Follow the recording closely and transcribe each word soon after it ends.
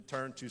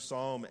turn to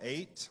Psalm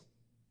 8.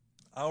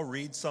 I'll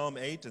read Psalm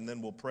 8, and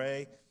then we'll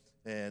pray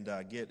and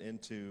get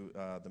into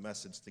the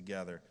message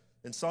together.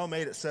 In Psalm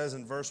 8, it says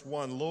in verse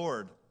 1,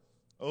 Lord,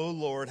 O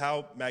Lord,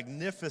 how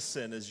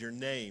magnificent is your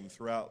name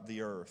throughout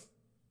the earth.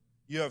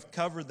 You have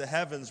covered the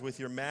heavens with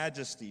your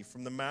majesty.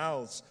 From the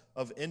mouths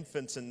of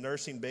infants and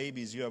nursing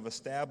babies, you have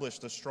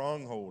established a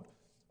stronghold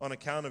on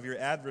account of your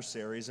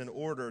adversaries in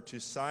order to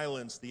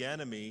silence the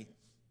enemy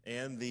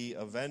and the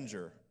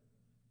avenger.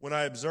 When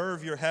I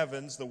observe your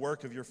heavens, the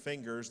work of your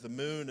fingers, the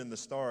moon and the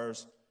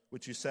stars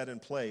which you set in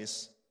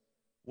place,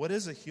 what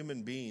is a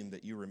human being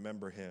that you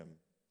remember him,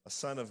 a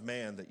son of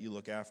man that you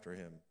look after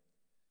him?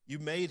 You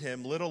made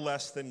him little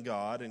less than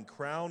God and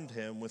crowned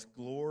him with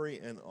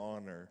glory and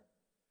honor.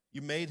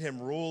 You made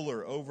him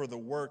ruler over the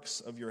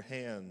works of your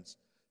hands.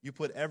 You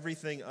put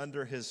everything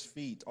under his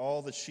feet,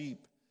 all the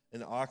sheep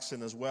and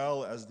oxen, as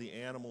well as the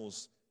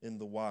animals in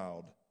the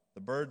wild,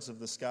 the birds of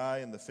the sky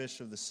and the fish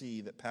of the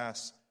sea that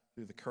pass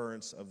through the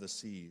currents of the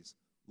seas.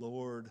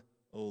 Lord,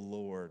 O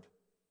Lord,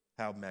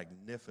 how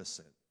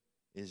magnificent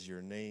is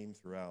your name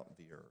throughout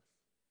the earth.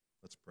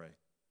 Let's pray.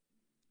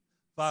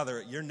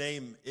 Father, your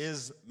name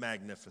is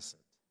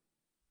magnificent.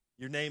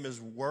 Your name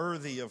is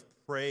worthy of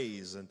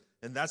praise, and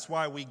that's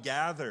why we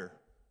gather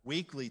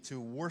weekly to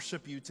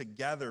worship you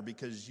together,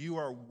 because you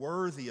are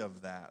worthy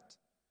of that.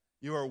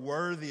 You are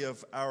worthy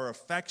of our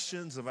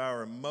affections, of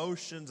our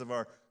emotions, of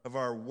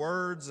our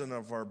words, and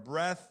of our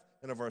breath,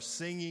 and of our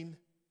singing.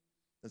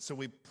 And so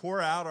we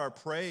pour out our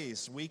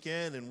praise week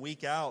in and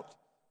week out.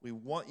 We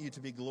want you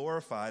to be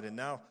glorified. And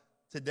now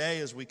today,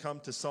 as we come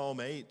to Psalm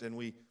 8 and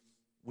we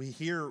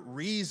hear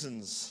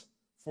reasons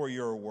for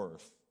your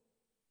worth,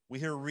 we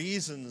hear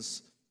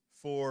reasons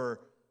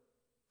for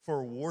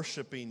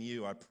worshiping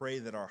you, I pray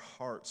that our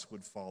hearts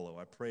would follow.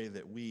 I pray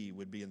that we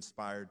would be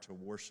inspired to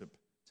worship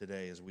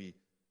today as we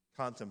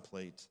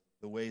contemplate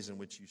the ways in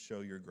which you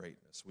show your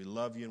greatness. We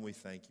love you and we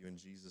thank you in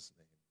Jesus'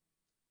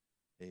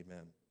 name.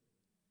 Amen.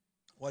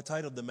 Well, I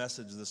titled the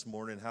message this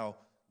morning, How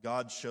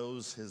God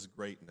Shows His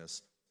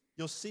Greatness.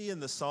 You'll see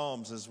in the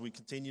Psalms, as we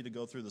continue to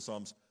go through the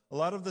Psalms, a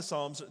lot of the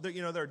Psalms,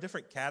 there are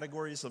different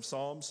categories of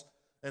Psalms,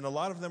 and a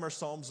lot of them are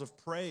Psalms of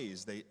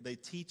praise. They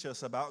teach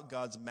us about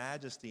God's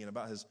majesty and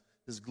about His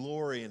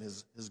glory and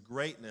His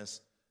greatness.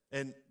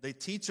 And they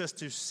teach us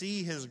to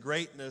see His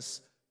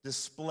greatness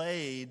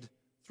displayed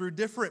through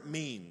different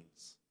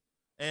means.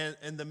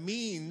 And the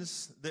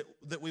means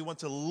that we want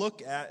to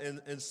look at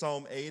in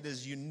Psalm 8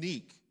 is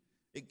unique.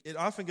 It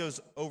often goes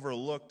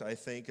overlooked, I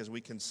think, as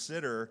we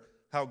consider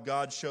how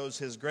God shows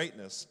His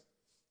greatness.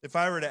 If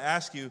I were to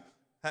ask you,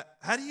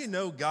 how do you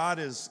know God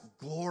is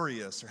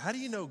glorious? Or how do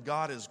you know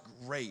God is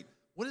great?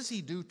 What does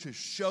He do to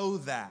show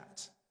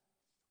that?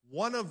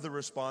 One of the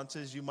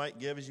responses you might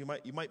give is you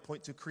might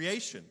point to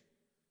creation.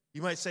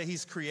 You might say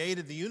He's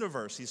created the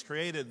universe. He's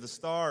created the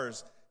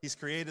stars. He's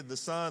created the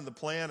sun, the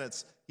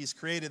planets. He's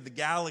created the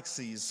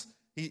galaxies.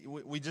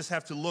 We just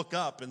have to look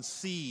up and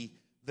see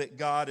that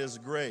God is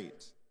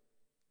great.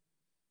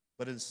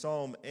 But in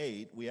Psalm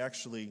 8, we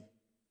actually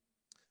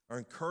are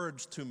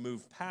encouraged to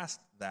move past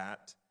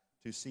that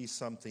to see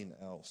something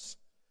else.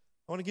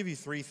 I want to give you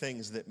 3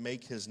 things that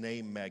make His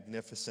name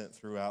magnificent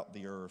throughout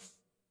the earth.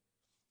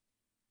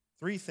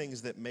 3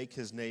 things that make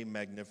His name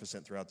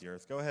magnificent throughout the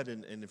earth. Go ahead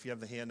and if you have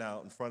the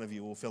handout in front of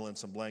you, we'll fill in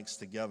some blanks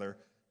together.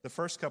 The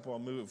first couple I'll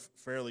move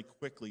fairly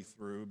quickly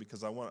through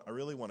because I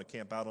really want to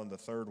camp out on the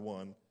third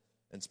one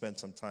and spend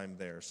some time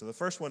there. So the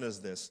first one is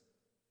this.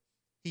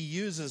 He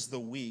uses the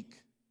weak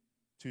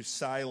to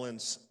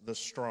silence the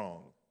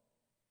strong.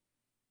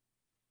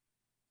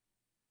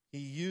 He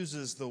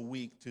uses the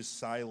weak to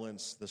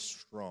silence the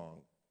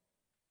strong.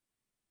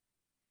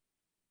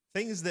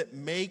 Things that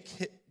make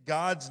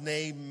God's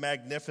name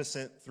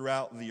magnificent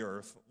throughout the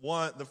earth.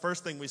 The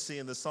first thing we see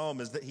in the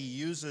psalm is that He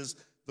uses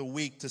the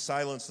weak to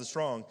silence the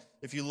strong.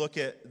 If you look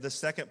at the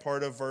second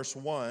part of verse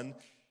 1,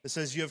 it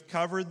says, You have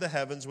covered the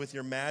heavens with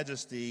your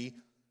majesty.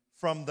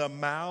 From the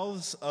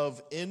mouths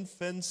of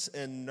infants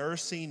and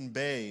nursing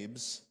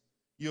babes,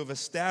 you have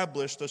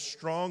established a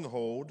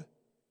stronghold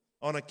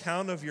on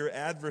account of your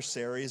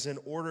adversaries in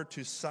order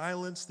to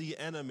silence the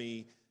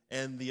enemy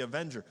and the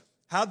avenger.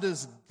 How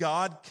does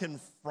God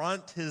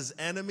confront His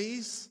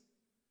enemies?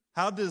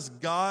 How does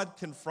God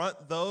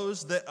confront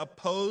those that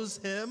oppose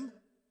Him?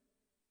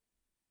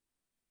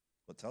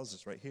 Well, it tells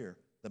us right here,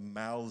 the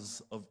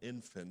mouths of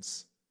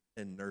infants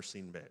and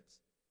nursing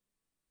babes.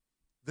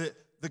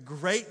 The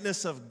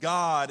greatness of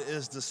God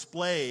is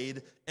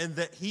displayed in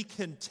that He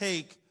can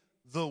take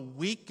the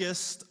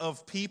weakest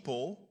of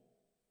people.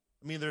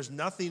 I mean, there's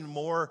nothing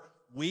more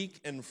weak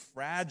and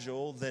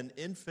fragile than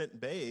infant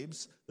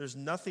babes. There's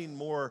nothing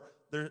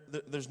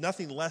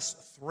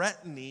less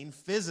threatening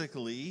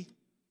physically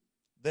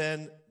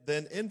than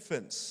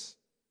infants.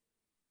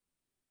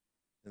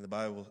 And the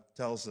Bible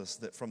tells us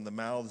that from the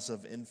mouths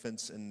of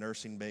infants and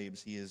nursing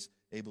babes, He is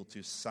able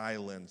to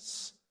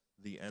silence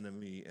the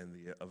enemy and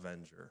the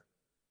avenger.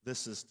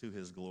 This is to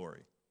His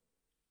glory.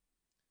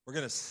 We're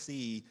going to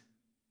see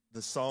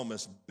the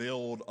psalmist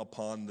build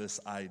upon this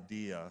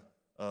idea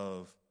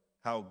of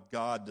how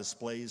God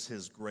displays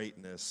his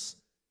greatness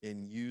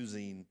in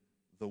using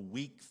the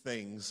weak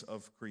things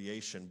of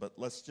creation. But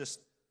let's just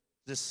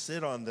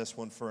sit on this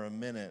one for a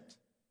minute.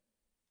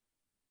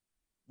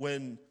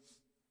 When,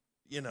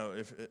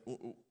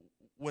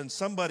 when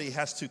somebody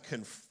has to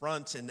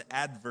confront an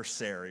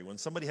adversary, when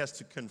somebody has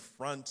to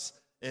confront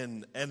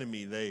an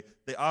enemy, they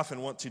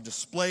often want to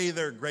display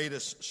their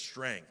greatest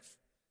strength.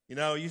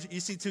 You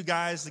see two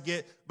guys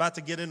about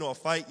to get into a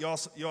fight, you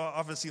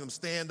often see them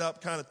stand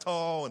up kind of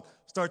tall and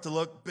start to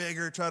look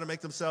bigger, try to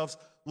make themselves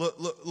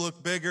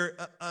look bigger,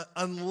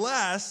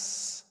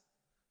 unless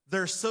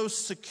they're so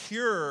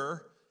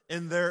secure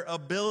in their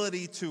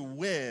ability to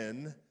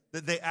win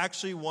that they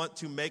actually want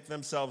to make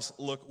themselves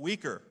look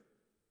weaker.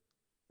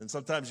 And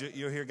sometimes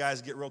you'll hear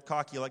guys get real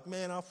cocky, like,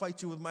 man, I'll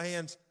fight you with my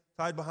hands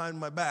tied behind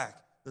my back.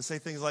 They'll say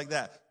things like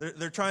that.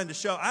 They're trying to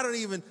show, I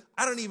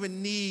don't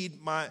even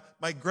need my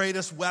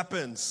greatest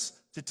weapons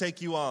to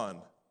take you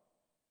on.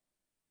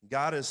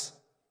 God is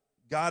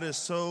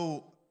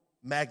so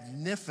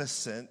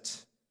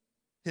magnificent.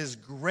 His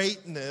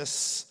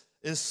greatness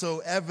is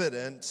so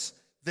evident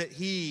that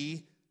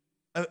he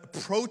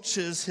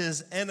approaches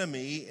his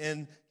enemy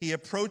and he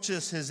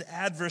approaches his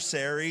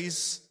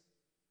adversaries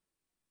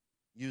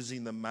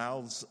using the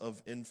mouths of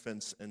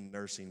infants and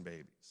nursing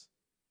babies.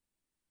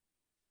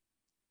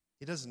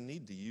 He doesn't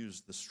need to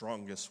use the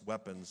strongest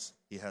weapons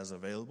he has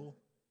available.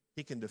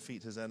 He can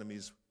defeat his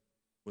enemies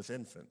with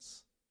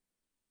infants.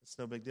 It's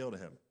no big deal to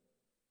him.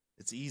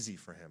 It's easy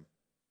for him.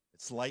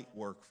 It's light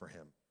work for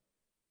him.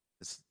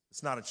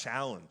 It's not a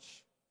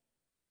challenge.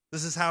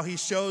 This is how he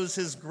shows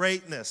his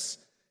greatness.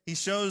 He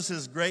shows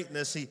his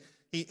greatness.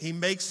 He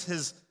makes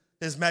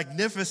his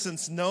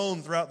magnificence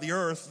known throughout the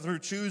earth through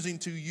choosing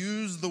to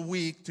use the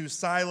weak to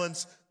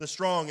silence the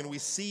strong. And we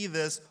see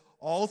this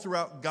all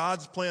throughout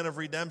God's plan of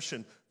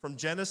redemption. From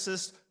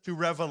Genesis to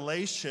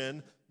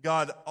Revelation,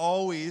 God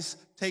always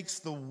takes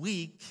the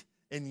weak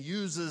and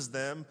uses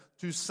them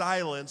to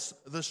silence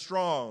the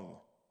strong.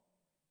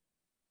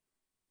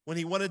 When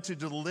he wanted to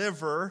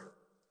deliver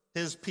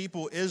his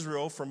people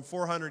Israel from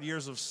 400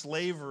 years of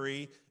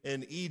slavery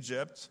in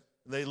Egypt,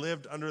 they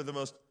lived under the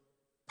most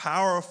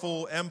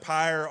powerful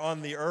empire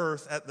on the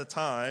earth at the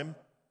time.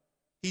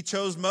 He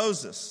chose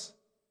Moses,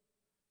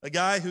 a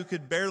guy who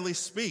could barely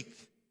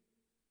speak.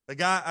 A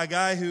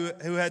guy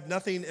who had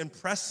nothing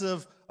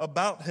impressive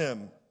about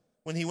him.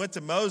 When he went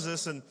to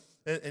Moses and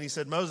he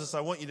said, Moses,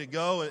 I want you to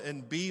go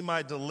and be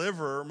my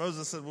deliverer.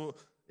 Moses said, well,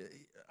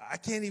 I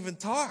can't even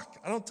talk.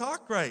 I don't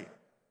talk right.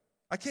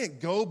 I can't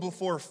go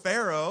before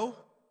Pharaoh.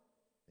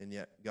 And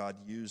yet God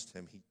used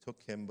him. He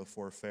took him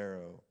before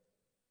Pharaoh.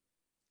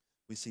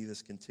 We see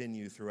this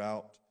continue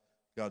throughout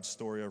God's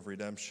story of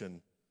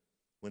redemption.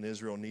 When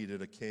Israel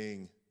needed a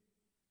king,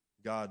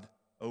 God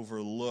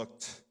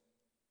overlooked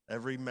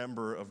every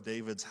member of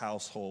David's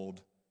household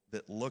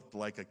that looked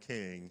like a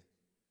king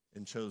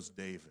and chose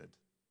David,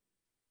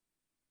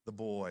 the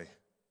boy,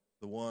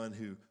 the one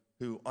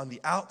who on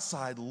the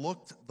outside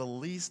looked the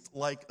least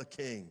like a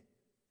king.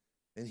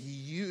 And he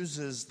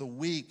uses the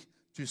weak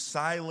to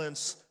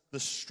silence the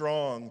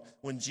strong.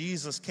 When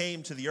Jesus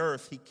came to the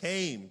earth, he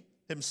came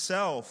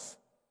himself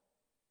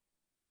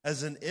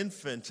as an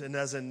infant and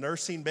as a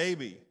nursing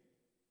baby.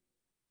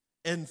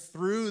 And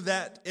through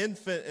that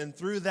infant and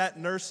through that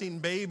nursing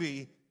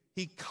baby,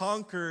 he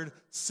conquered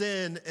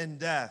sin and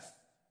death.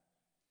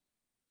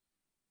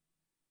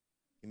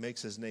 He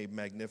makes his name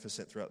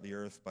magnificent throughout the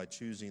earth by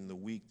choosing the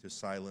weak to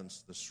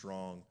silence the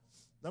strong.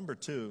 Number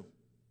two,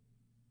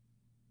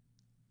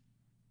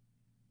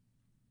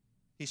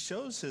 he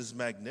shows his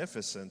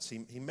magnificence.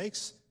 He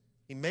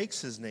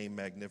makes his name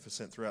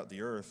magnificent throughout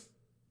the earth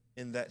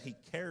in that he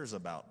cares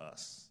about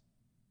us.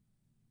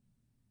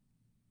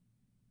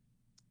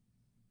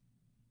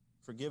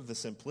 Forgive the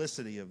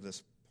simplicity of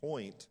this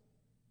point,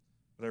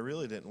 but I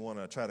really didn't want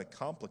to try to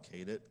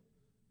complicate it.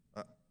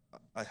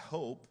 I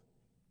hope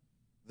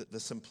that the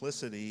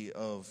simplicity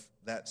of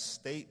that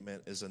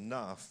statement is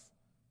enough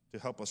to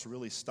help us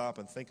really stop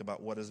and think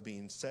about what is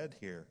being said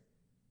here.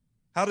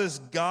 How does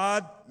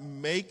God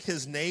make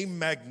his name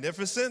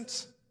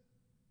magnificent?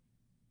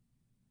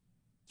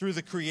 Through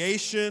the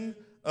creation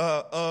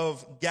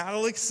of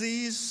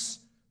galaxies,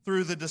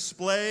 through the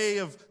display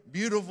of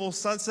beautiful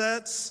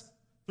sunsets,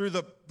 through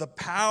the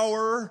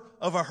power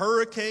of a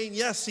hurricane.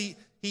 Yes, he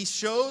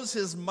shows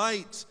his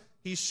might.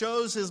 He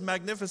shows his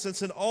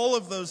magnificence in all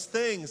of those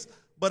things.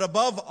 But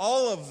above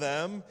all of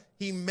them,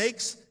 he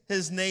makes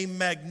his name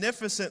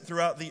magnificent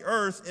throughout the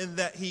earth in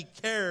that he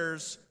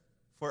cares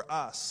for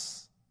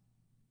us.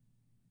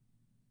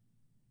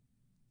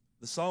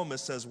 The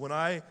psalmist says, when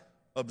I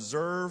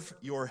observe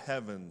your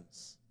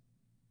heavens,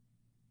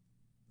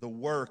 the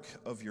work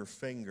of your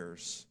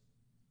fingers,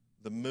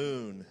 the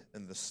moon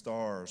and the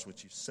stars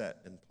which you set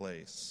in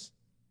place.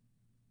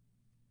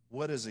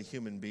 What is a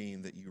human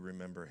being that you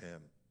remember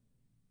him?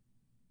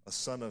 A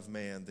son of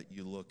man that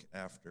you look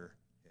after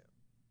him.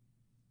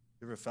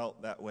 You ever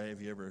felt that way? Have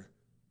you ever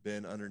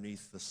been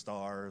underneath the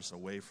stars,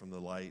 away from the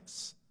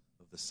lights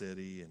of the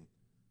city and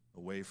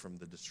away from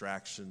the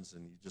distractions,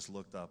 and you just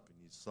looked up and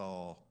you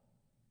saw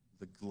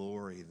the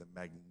glory, the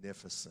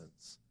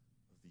magnificence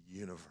of the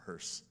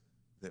universe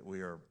that we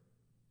are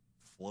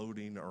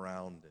floating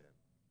around in,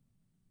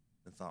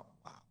 and thought,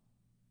 wow,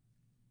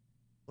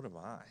 what am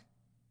I?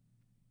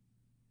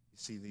 You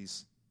see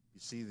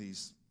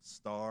these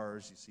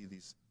stars, you see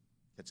these,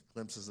 catch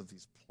glimpses of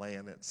these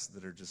planets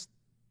that are just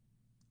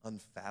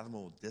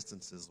unfathomable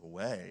distances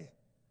away,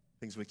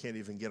 things we can't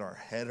even get our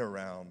head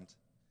around.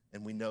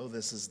 And we know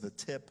this is the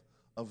tip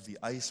of the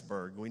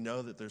iceberg. We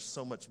know that there's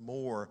so much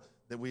more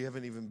that we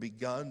haven't even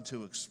begun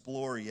to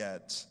explore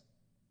yet.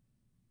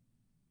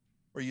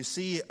 Or you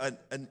see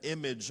an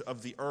image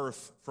of the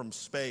earth from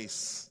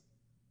space,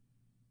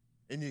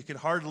 and you can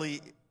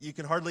hardly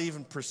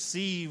even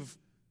perceive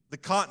the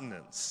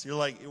continents. You're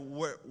like,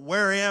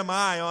 where am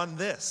I on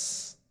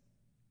this?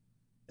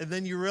 And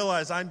then you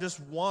realize I'm just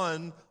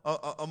one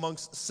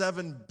amongst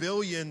 7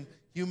 billion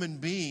human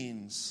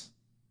beings.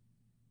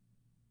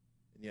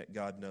 And yet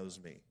God knows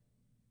me,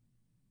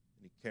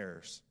 and he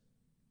cares.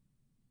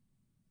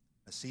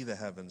 I see the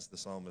heavens, the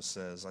psalmist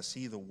says. I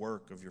see the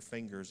work of your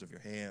fingers, of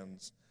your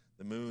hands,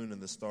 the moon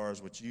and the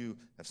stars which you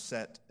have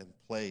set in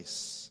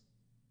place.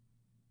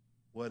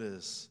 What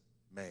is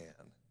man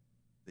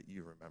that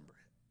you remember him?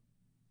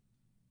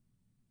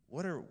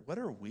 What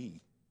are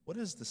we? What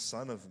is the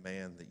Son of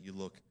Man that you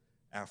look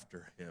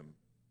after him?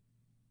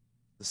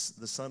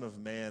 The Son of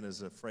Man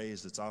is a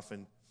phrase that's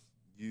often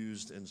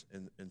used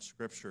in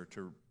Scripture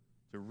to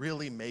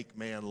really make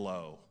man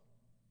low.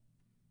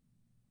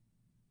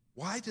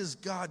 Why does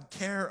God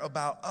care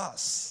about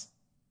us?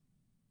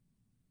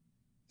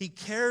 He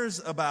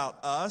cares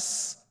about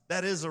us.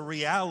 That is a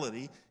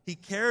reality. He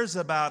cares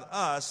about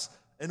us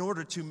in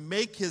order to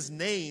make his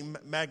name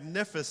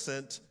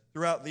magnificent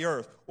throughout the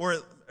earth. Or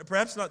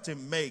perhaps not to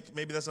make,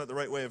 maybe that's not the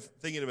right way of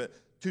thinking of it,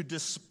 to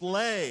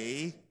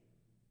display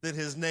that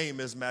his name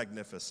is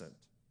magnificent.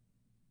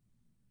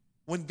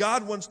 When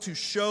God wants to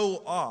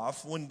show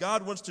off, when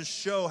God wants to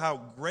show how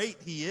great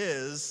he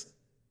is,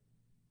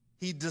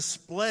 he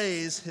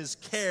displays his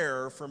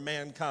care for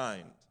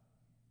mankind.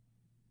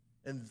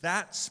 And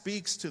that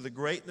speaks to the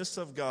greatness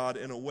of God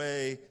in a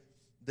way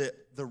that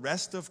the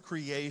rest of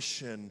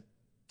creation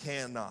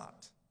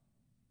cannot.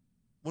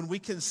 When we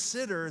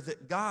consider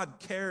that God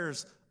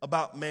cares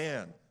about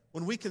man,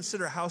 when we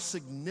consider how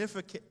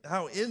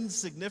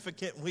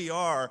insignificant we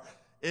are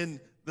in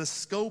the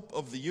scope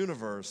of the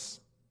universe,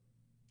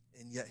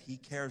 and yet he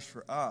cares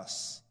for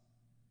us,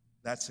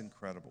 that's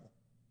incredible.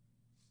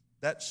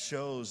 That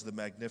shows the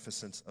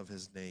magnificence of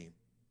his name.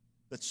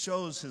 That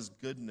shows his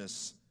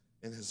goodness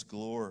and his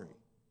glory.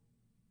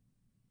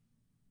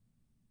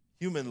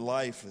 Human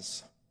life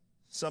is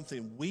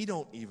something we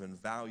don't even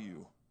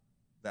value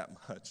that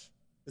much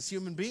as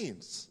human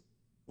beings.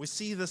 We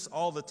see this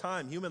all the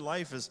time. Human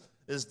life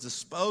is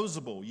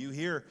disposable. You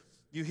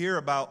hear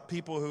about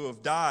people who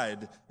have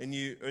died, and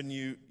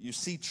you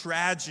see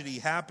tragedy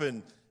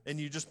happen, and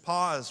you just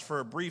pause for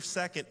a brief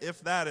second,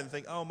 if that, and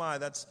think, oh my,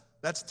 that's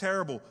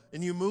terrible,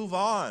 and you move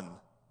on.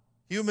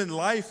 Human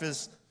life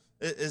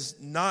is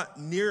not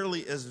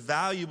nearly as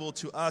valuable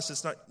to us.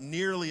 It's not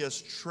nearly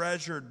as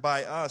treasured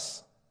by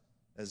us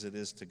as it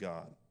is to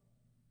God.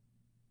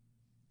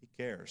 He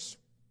cares.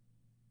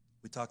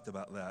 We talked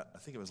about that, I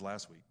think it was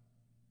last week.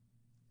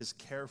 His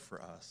care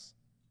for us.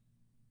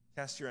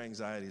 Cast your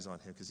anxieties on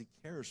him because he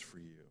cares for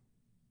you.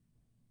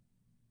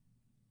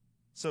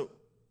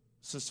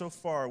 So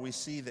far we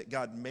see that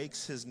God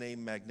makes his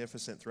name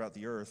magnificent throughout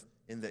the earth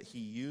in that he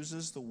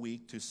uses the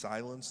weak to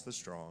silence the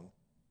strong.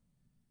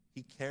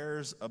 He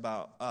cares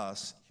about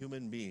us,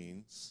 human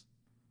beings.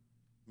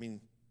 I mean,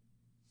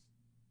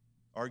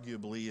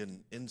 arguably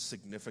an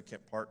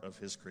insignificant part of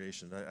his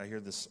creation. I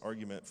hear this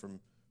argument from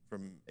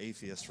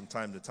atheists from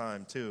time to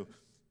time, too.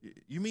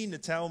 You mean to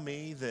tell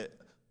me that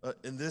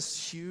in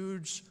this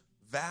huge,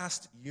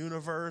 vast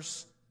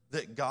universe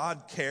that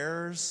God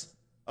cares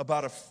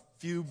about a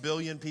few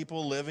billion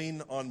people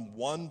living on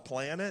one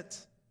planet?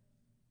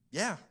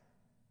 Yeah,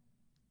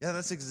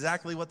 that's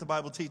exactly what the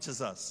Bible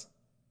teaches us.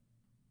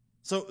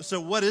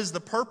 So what is the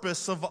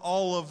purpose of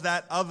all of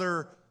that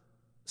other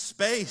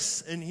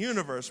space and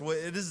universe? Well,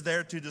 it is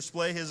there to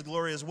display his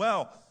glory as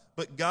well.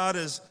 But God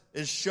is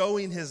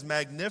showing his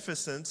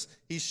magnificence.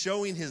 He's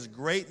showing his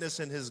greatness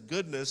and his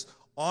goodness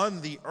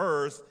on the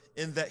earth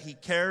in that he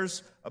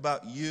cares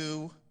about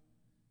you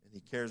and he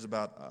cares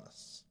about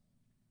us.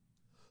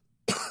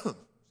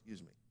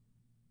 Excuse me.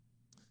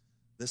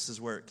 This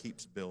is where it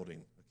keeps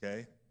building,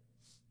 okay?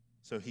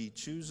 So he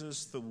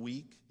chooses the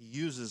weak. He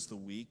uses the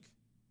weak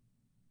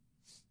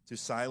to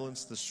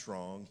silence the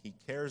strong. He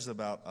cares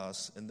about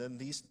us. And then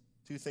these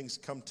two things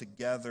come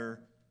together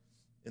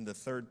in the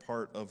third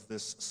part of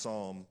this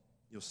psalm.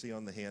 You'll see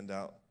on the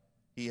handout,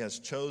 he has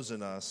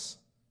chosen us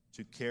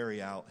to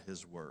carry out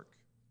his work.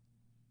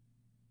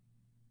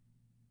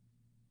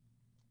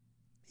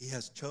 He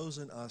has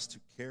chosen us to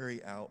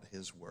carry out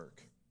his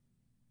work.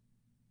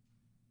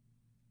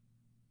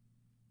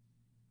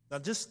 Now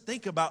just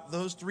think about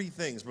those three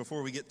things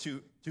before we get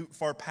too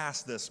far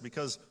past this,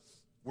 because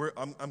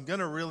I'm going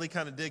to really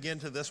kind of dig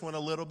into this one a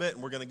little bit,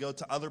 and we're going to go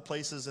to other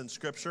places in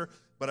Scripture,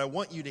 but I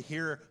want you to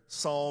hear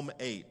Psalm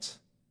 8.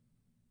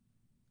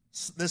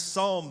 This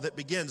psalm that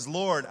begins,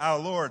 Lord, our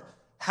Lord,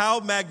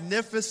 how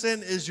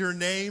magnificent is your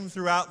name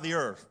throughout the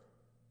earth.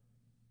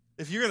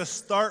 If you're going to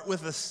start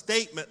with a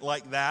statement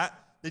like that,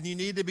 then you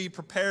need to be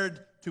prepared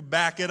to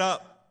back it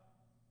up.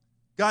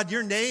 God,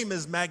 your name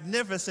is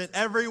magnificent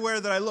everywhere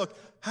that I look.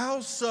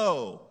 How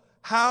so?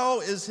 How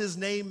is his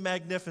name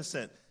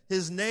magnificent?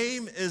 His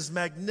name is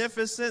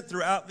magnificent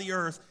throughout the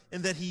earth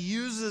in that he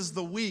uses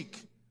the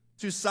weak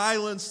to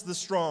silence the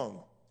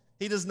strong.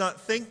 He does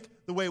not think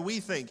the way we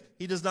think.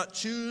 He does not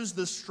choose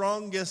the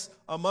strongest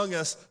among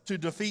us to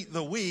defeat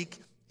the weak.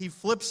 He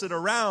flips it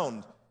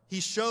around.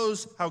 He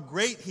shows how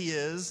great he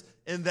is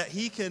in that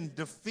he can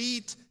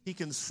defeat, he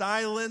can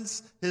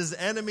silence his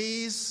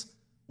enemies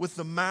with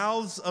the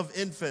mouths of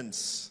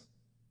infants.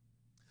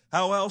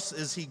 How else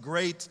is he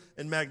great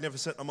and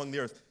magnificent among the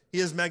earth? He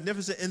is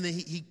magnificent in that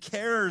he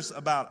cares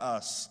about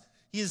us.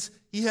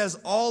 He has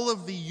all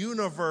of the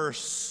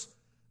universe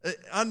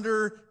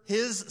under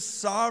his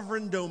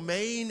sovereign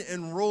domain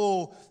and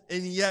rule,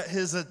 and yet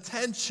his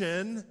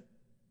attention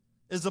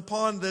is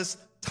upon this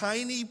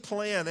tiny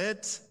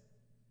planet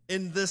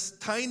in this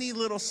tiny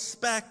little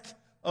speck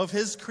of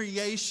his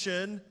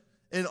creation,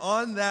 and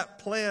on that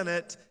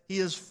planet he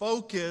is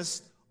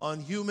focused on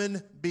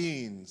human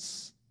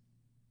beings.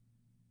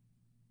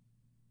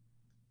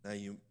 Now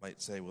you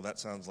might say, well, that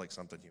sounds like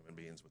something human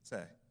beings would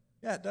say.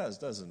 Yeah, it does,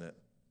 doesn't it?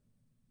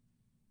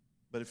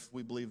 But if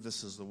we believe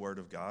this is the Word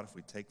of God, if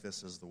we take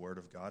this as the Word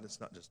of God, it's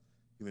not just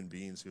human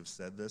beings who have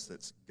said this,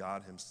 it's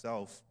God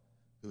himself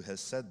who has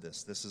said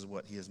this. This is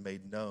what he has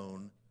made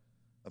known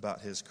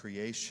about his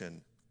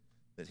creation,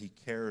 that he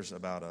cares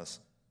about us.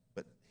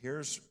 But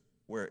here's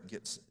where it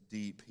gets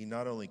deep. He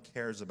not only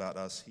cares about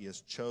us, he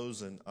has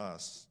chosen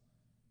us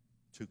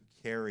to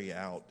carry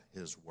out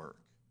his work.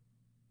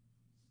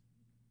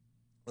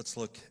 Let's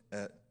look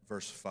at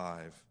verse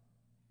 5.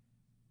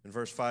 In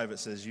verse 5 it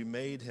says, you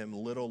made him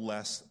little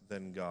less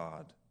than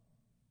God.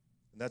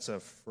 And that's a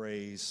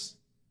phrase,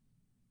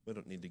 we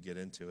don't need to get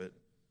into it.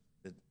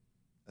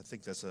 I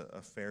think that's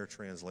a fair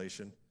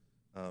translation.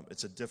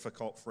 It's a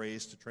difficult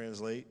phrase to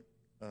translate.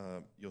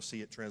 You'll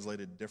see it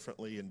translated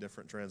differently in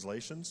different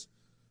translations.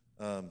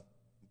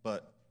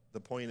 But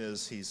the point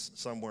is he's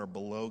somewhere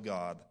below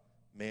God.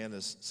 Man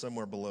is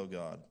somewhere below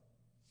God.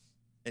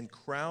 And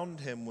crowned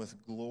him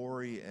with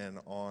glory and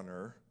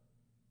honor.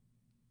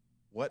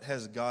 What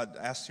has God,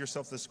 ask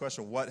yourself this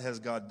question, what has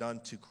God done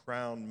to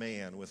crown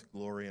man with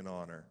glory and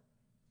honor?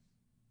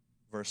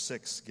 Verse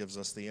 6 gives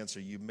us the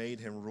answer. You made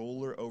him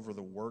ruler over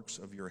the works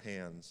of your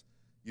hands.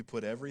 You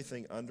put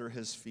everything under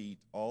his feet,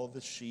 all the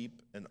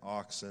sheep and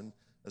oxen,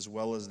 as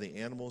well as the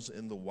animals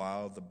in the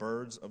wild, the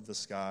birds of the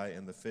sky,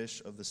 and the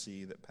fish of the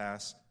sea that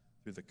pass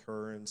through the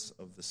currents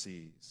of the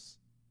seas.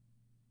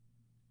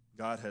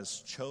 God has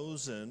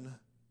chosen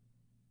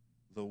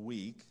the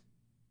weak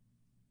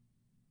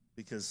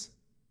because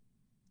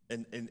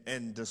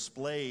and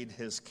displayed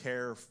his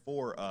care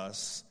for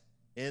us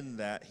in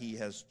that he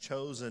has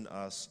chosen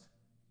us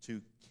to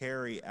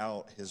carry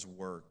out his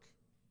work.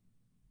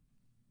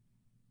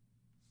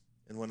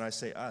 And when I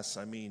say us,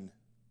 I mean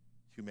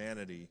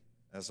humanity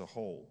as a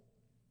whole.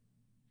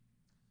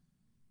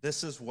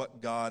 This is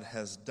what God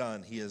has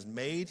done. He has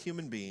made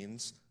human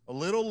beings a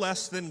little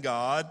less than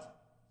God.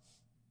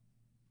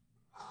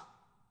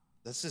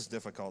 This is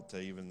difficult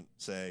to even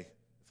say.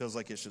 It feels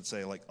like it should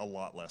say like a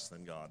lot less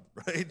than God,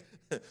 right?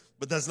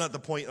 But that's not the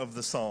point of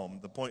the psalm.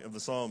 The point of the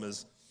psalm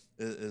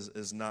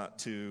is not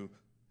to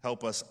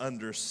help us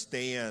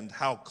understand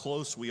how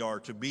close we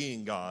are to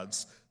being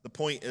God's. The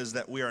point is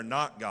that we are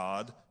not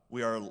God.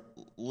 We are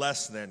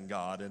less than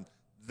God. And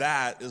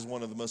that is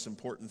one of the most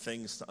important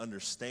things to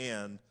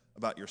understand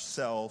about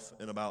yourself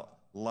and about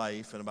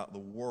life and about the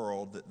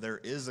world, that there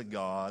is a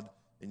God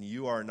and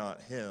you are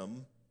not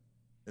him,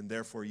 and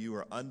therefore you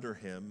are under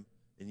him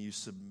and you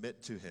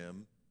submit to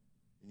him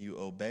and you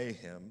obey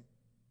him.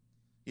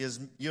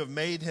 You have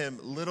made him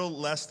little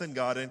less than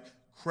God and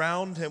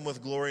crowned him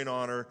with glory and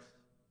honor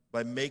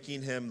by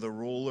making him the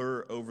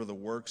ruler over the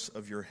works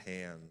of your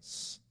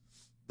hands.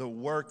 The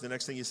work, the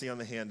next thing you see on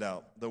the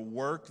handout, the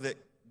work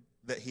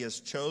that he has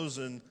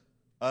chosen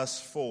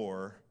us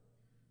for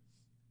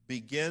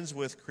begins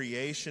with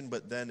creation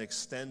but then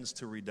extends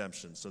to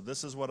redemption. So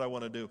this is what I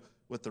want to do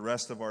with the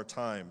rest of our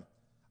time.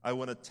 I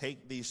want to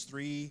take these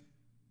three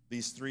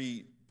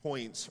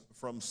points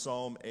from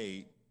Psalm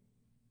 8,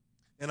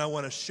 and I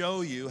want to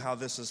show you how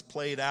this is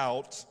played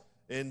out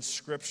in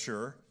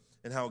Scripture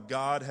and how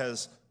God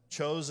has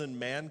chosen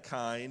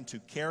mankind to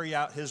carry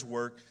out his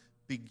work,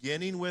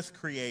 beginning with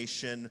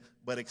creation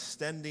but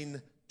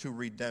extending to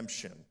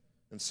redemption.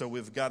 And so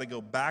we've got to go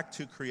back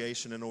to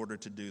creation in order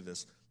to do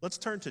this. Let's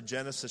turn to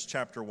Genesis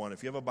chapter 1.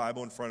 If you have a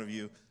Bible in front of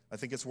you, I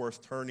think it's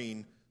worth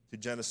turning to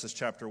Genesis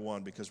chapter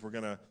 1 because we're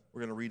gonna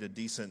read a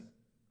decent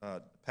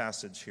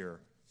passage here.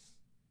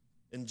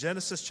 In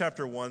Genesis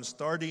chapter 1,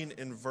 starting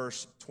in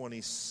verse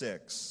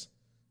 26,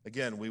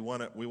 Again, we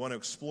want to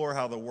explore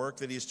how the work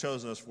that he's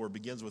chosen us for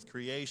begins with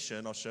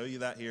creation. I'll show you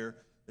that here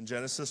in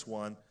Genesis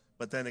 1,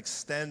 but then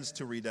extends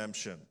to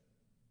redemption.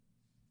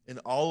 In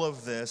all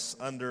of this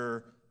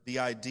under the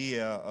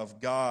idea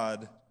of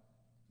God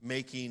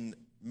making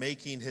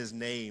his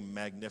name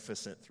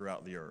magnificent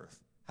throughout the earth.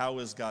 How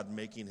is God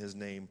making his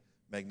name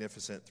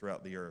magnificent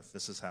throughout the earth?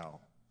 This is how.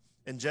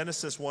 In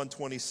Genesis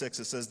 1:26,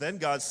 it says, "Then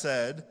God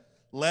said,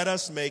 'Let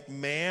us make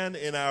man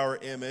in our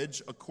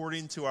image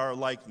according to our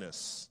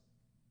likeness.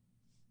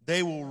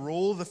 They will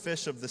rule the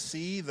fish of the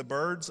sea, the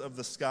birds of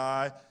the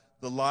sky,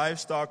 the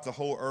livestock, the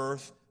whole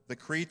earth, the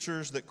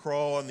creatures that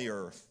crawl on the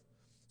earth.'"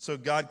 So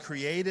God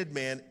created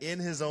man in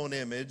his own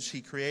image.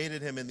 He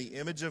created him in the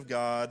image of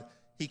God.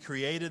 He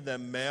created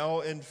them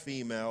male and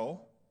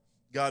female.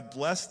 God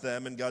blessed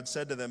them, and God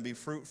said to them, "Be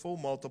fruitful,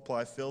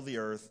 multiply, fill the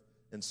earth,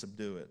 and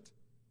subdue it.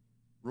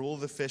 Rule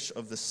the fish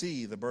of the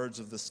sea, the birds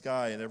of the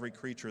sky, and every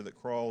creature that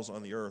crawls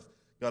on the earth."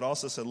 God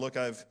also said, "Look,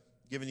 I've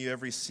given you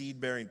every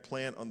seed-bearing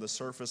plant on the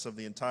surface of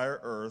the entire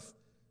earth,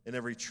 and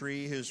every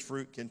tree whose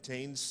fruit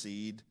contains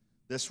seed.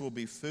 This will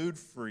be food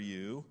for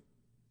you,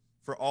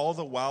 for all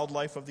the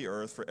wildlife of the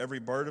earth, for every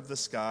bird of the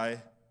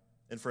sky,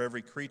 and for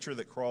every creature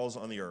that crawls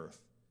on the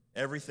earth,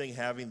 everything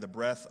having the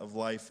breath of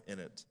life in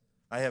it.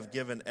 I have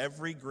given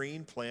every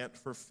green plant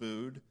for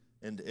food,"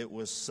 and it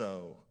was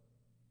so.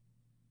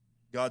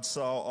 God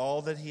saw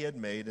all that he had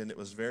made, and it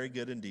was very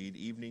good indeed.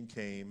 Evening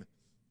came,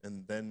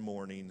 and then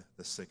morning,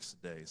 the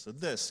sixth day. So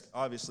this,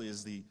 obviously,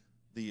 is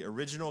the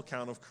original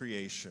account of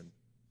creation.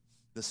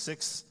 The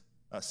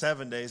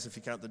 7 days, if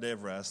you count the day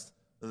of rest,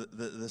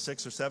 the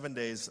 6 or 7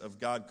 days of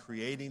God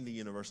creating the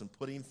universe and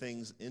putting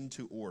things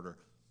into order.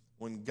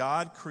 When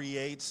God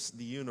creates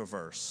the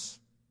universe,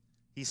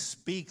 he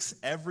speaks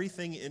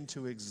everything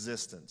into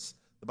existence.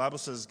 The Bible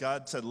says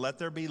God said, "Let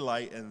there be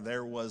light," and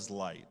there was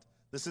light.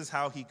 This is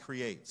how he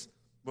creates.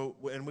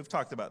 And we've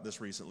talked about this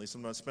recently, so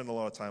I'm not spending a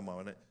lot of time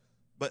on it.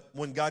 But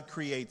when God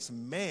creates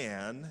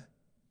man,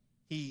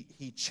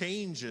 he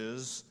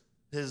changes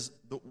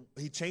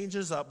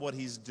up what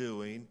he's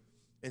doing,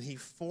 and he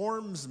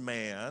forms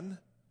man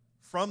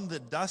from the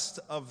dust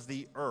of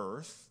the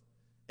earth,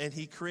 and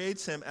he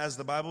creates him, as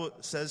the Bible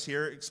says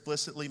here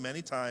explicitly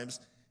many times,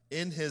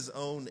 in his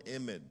own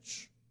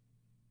image.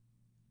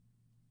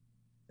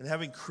 And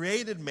having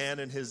created man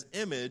in his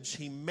image,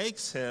 he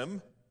makes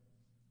him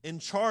in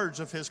charge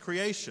of his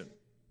creation.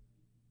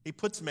 He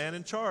puts man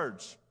in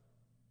charge.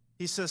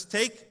 He says,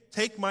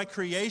 take my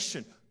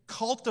creation,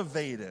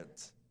 cultivate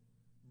it,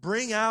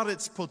 bring out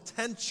its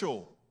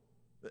potential,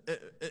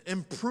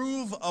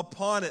 improve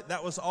upon it.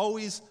 That was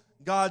always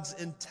God's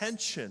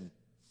intention,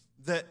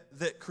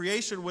 that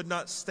creation would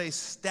not stay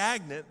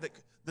stagnant,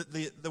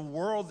 that the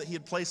world that he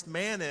had placed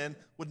man in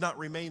would not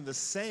remain the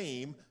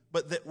same,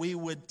 but that we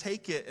would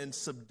take it and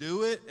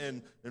subdue it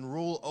and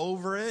rule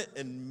over it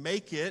and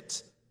make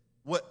it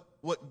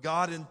what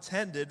God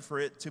intended for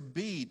it to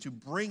be, to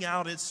bring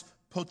out its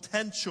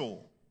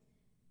potential.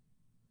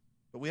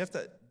 But we have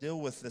to deal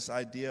with this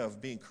idea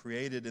of being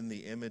created in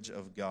the image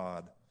of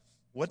God.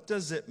 What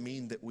does it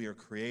mean that we are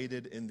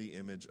created in the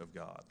image of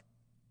God?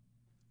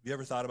 Have you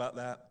ever thought about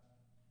that?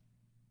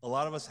 A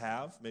lot of us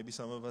have. Maybe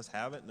some of us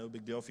haven't. No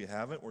big deal if you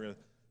haven't. We're going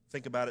to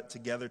think about it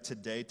together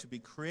today. To be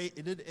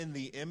created in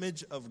the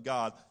image of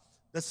God,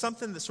 that's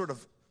something that sort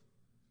of,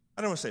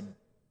 I don't want to say,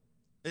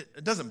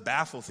 it doesn't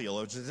baffle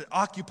theologians. It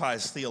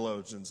occupies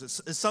theologians.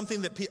 It's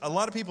something that a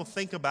lot of people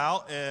think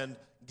about and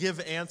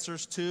give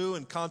answers to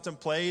and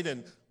contemplate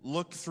and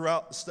look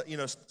throughout,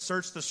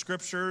 search the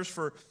scriptures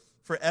for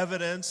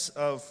evidence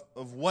of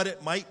what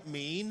it might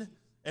mean.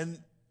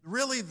 And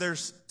really,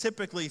 there's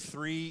typically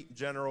three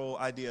general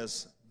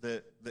ideas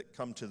that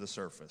come to the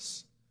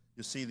surface.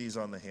 You'll see these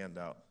on the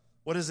handout.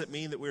 What does it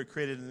mean that we were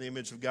created in the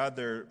image of God?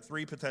 There are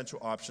three potential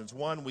options.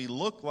 One, we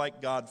look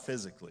like God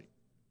physically.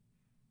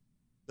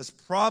 That's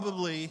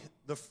probably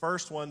the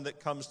first one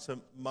that comes to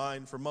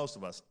mind for most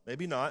of us.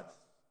 Maybe not,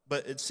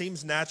 but it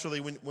seems naturally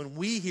when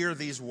we hear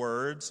these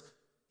words,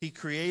 he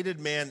created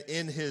man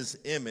in his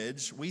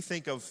image, we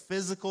think of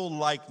physical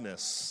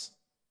likeness.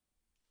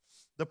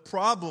 The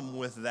problem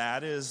with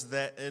that is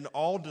that in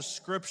all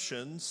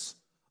descriptions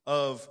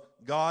of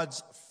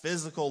God's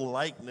physical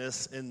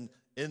likeness in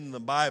the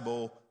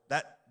Bible,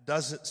 that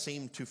doesn't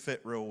seem to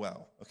fit real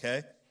well,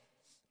 okay?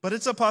 But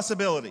it's a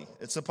possibility.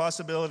 It's a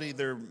possibility.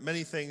 There are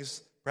many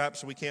things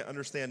perhaps we can't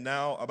understand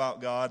now about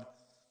God,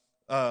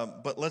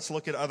 but let's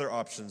look at other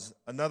options.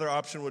 Another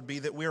option would be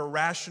that we are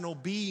rational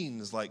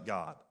beings like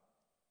God.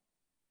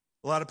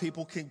 A lot of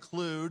people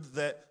conclude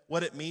that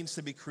what it means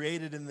to be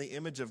created in the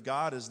image of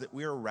God is that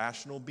we are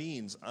rational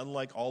beings,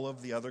 unlike all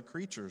of the other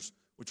creatures,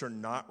 which are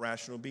not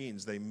rational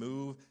beings. They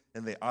move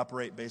and they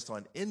operate based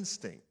on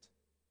instinct.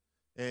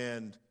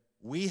 And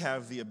we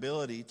have the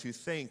ability to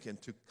think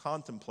and to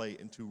contemplate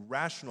and to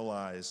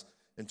rationalize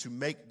and to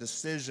make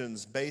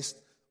decisions based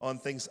on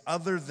things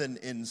other than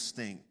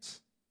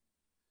instinct.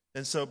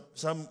 And so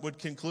some would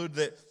conclude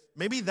that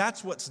maybe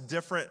that's what's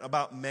different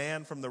about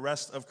man from the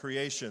rest of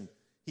creation.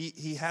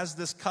 He has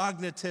this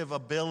cognitive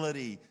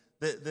ability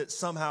that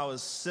somehow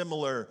is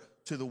similar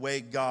to the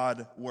way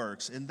God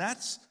works. And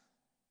that's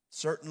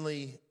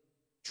certainly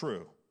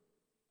true.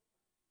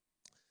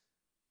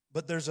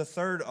 But there's a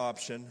third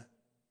option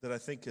that I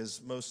think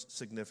is most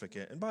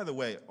significant. And by the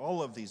way,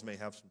 all of these may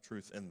have some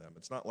truth in them.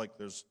 It's not like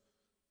there's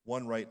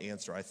one right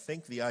answer. I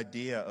think the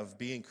idea of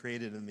being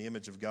created in the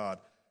image of God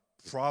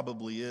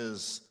probably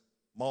is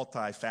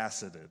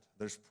multifaceted.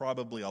 There's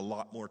probably a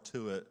lot more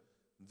to it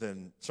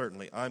than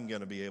certainly I'm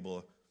going to be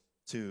able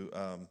to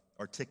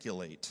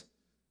articulate.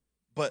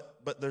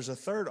 But there's a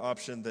third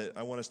option that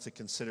I want us to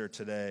consider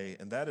today,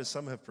 and that is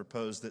some have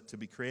proposed that to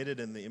be created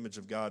in the image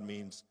of God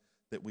means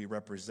that we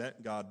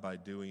represent God by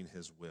doing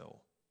his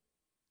will.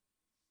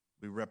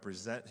 We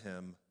represent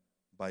him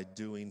by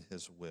doing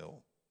his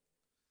will.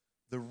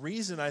 The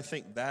reason I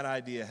think that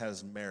idea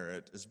has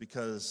merit is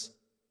because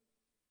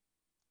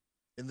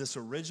in this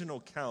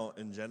original count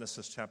in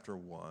Genesis chapter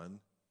 1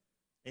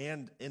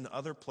 and in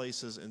other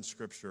places in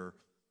Scripture,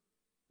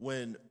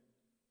 when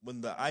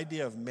the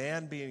idea of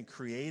man being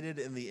created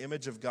in the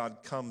image of God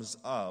comes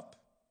up,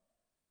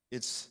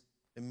 it's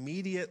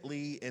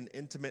immediately and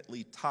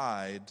intimately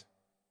tied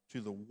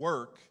to the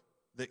work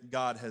that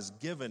God has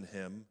given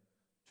him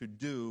to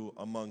do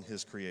among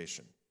his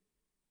creation.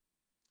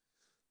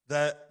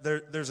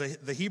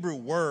 The Hebrew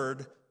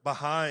word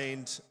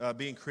behind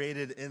being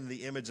created in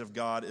the image of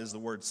God is the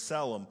word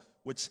tselem,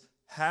 which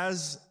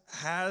has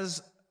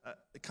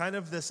kind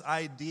of this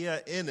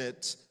idea in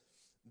it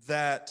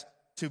that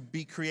to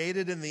be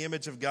created in the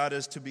image of God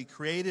is to be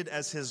created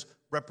as his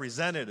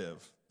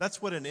representative.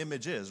 That's what an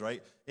image is,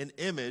 right? An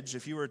image,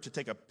 if you were to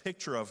take a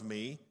picture of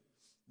me,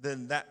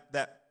 then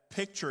that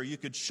picture you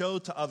could show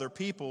to other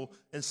people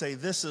and say,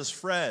 this is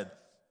Fred.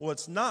 Well,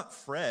 it's not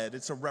Fred,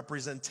 it's a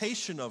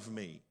representation of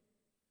me.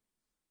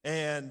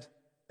 And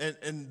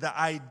the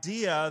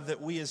idea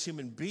that we as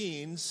human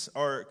beings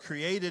are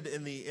created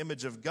in the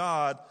image of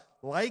God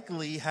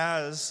likely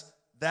has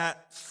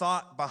that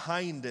thought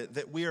behind it,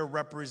 that we are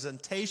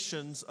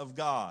representations of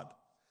God,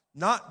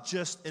 not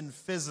just in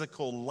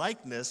physical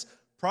likeness,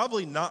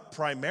 probably not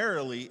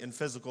primarily in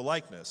physical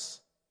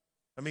likeness.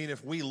 I mean,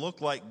 if we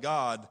look like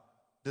God,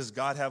 does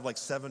God have like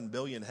 7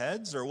 billion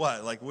heads or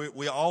what? Like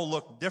we all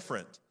look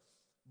different.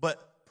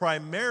 But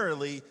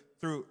primarily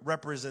through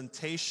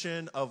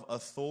representation of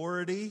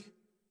authority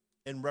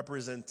and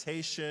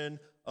representation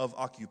of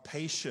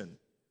occupation.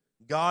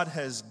 God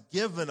has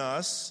given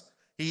us,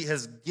 he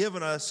has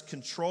given us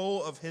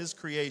control of his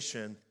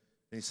creation, and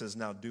he says,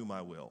 now do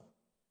my will.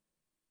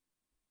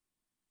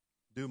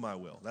 Do my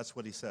will. That's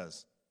what he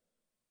says.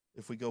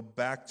 If we go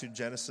back to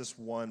Genesis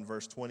 1,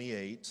 verse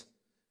 28,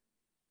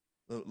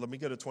 let me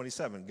go to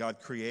 27. God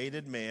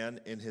created man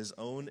in his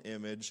own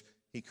image.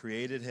 He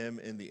created him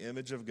in the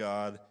image of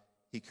God.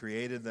 He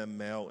created them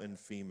male and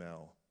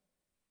female.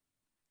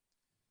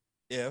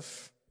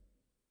 If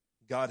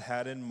God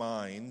had in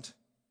mind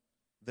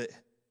that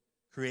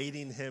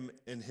creating him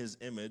in his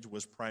image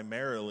was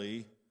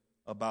primarily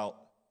about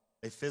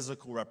a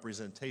physical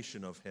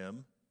representation of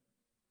him,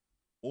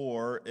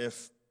 or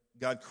if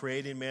God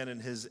creating man in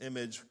his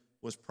image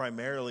was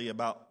primarily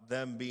about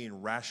them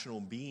being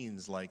rational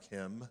beings like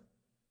him,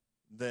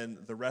 then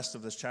the rest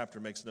of this chapter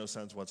makes no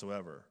sense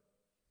whatsoever.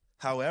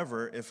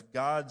 However, if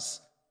God's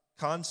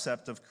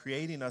concept of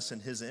creating us in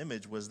his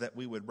image was that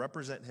we would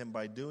represent him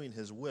by doing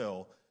his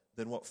will,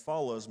 then what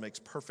follows makes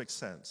perfect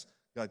sense.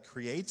 God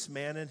creates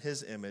man in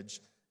his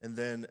image, and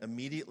then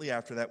immediately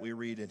after that we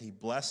read, and he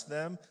blessed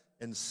them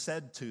and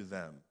said to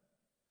them,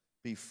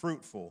 be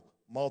fruitful,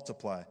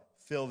 multiply,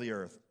 fill the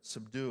earth,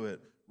 subdue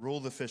it, rule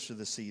the fish of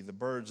the sea, the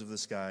birds of the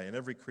sky, and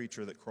every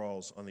creature that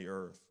crawls on the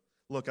earth.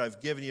 Look,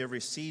 I've given you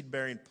every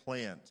seed-bearing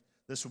plant.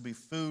 This will be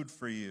food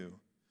for you.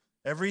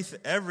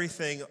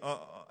 Everything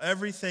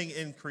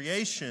in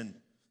creation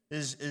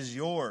is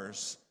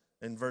yours.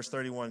 In verse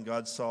 31,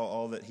 God saw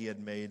all that he had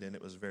made, and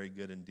it was very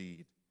good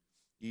indeed.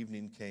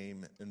 Evening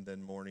came, and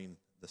then morning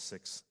the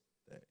sixth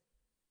day.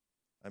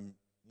 I'm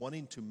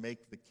wanting to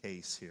make the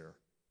case here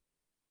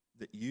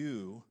that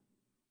you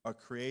are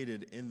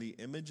created in the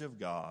image of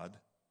God,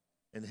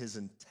 and his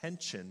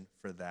intention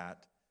for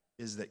that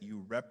is that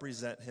you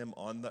represent him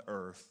on the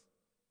earth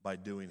by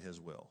doing his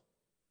will.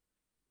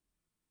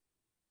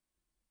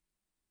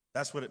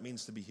 That's what it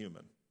means to be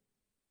human.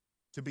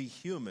 To be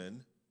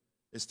human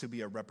is to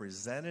be a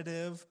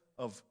representative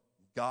of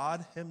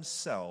God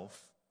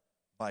himself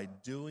by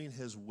doing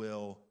his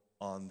will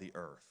on the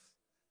earth.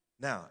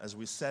 Now, as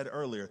we said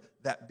earlier,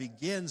 that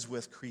begins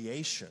with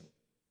creation.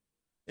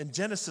 In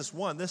Genesis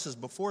 1, this is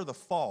before the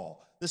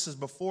fall. This is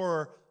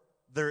before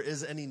there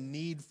is any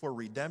need for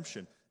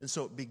redemption. And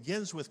so it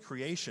begins with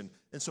creation.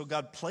 And so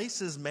God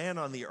places man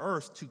on the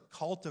earth to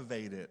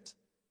cultivate it.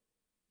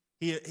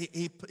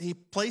 He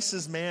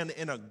places man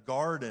in a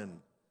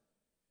garden.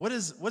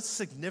 What's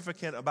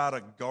significant about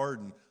a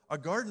garden? A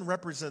garden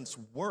represents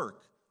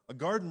work. A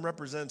garden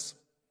represents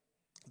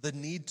the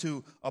need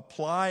to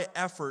apply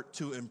effort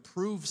to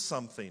improve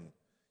something.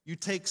 You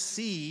take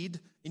seed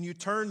and you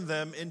turn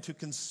them into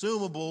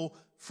consumable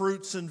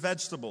fruits and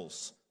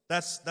vegetables.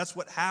 That's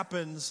what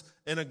happens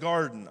in a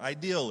garden,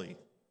 ideally.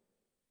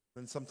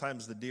 And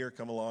sometimes the deer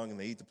come along and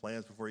they eat the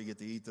plants before you get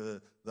to eat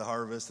the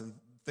harvest, and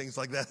things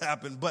like that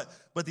happen.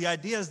 But the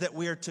idea is that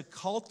we are to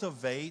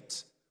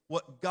cultivate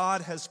what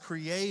God has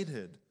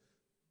created.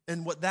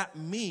 And what that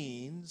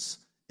means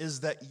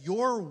is that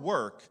your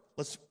work,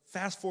 let's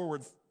fast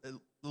forward at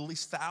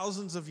least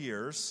thousands of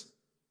years.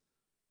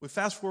 We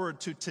fast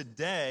forward to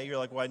today. You're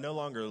like, well, I no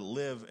longer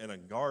live in a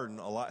garden.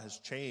 A lot has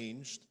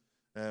changed.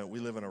 We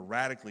live in a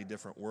radically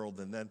different world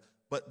than then.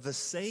 But the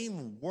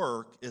same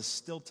work is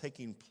still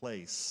taking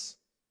place.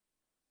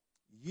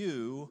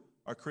 You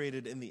are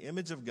created in the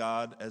image of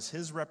God as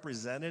his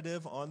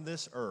representative on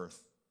this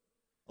earth,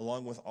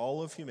 along with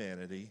all of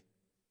humanity,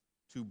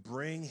 to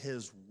bring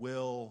his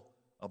will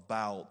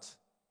about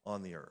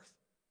on the earth.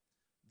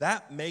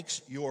 That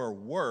makes your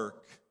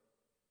work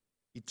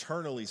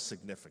eternally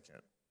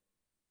significant.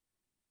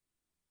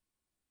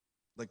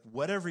 Like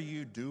whatever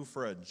you do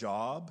for a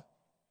job,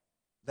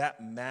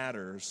 that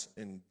matters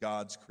in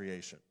God's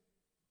creation.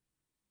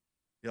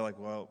 You're like,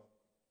 well,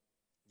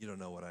 you don't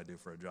know what I do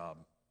for a job.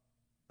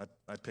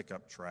 I pick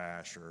up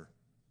trash, or,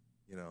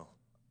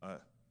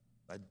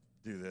 I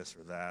do this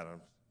or that.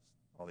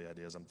 All the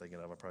ideas I'm thinking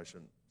of, I probably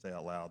shouldn't say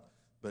out loud.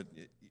 But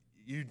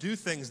you do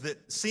things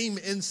that seem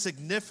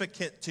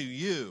insignificant to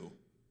you.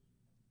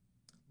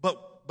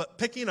 But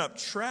picking up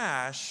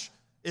trash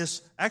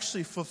is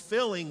actually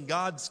fulfilling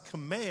God's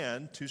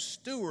command to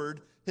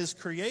steward his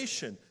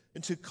creation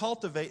and to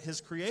cultivate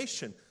his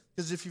creation.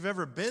 Because if you've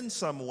ever been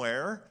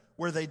somewhere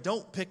where they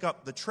don't pick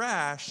up the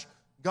trash,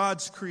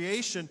 God's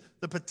creation,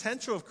 the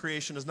potential of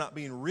creation is not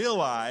being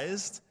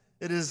realized.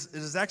 It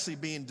is actually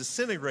being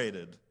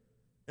disintegrated.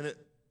 And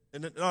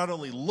it not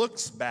only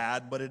looks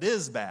bad, but it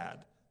is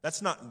bad.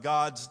 That's not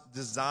God's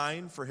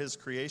design for his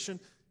creation.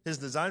 His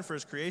design for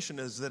his creation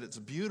is that it's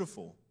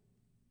beautiful,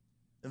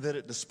 and that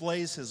it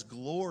displays his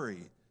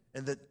glory,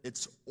 and that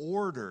it's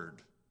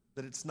ordered,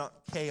 that it's not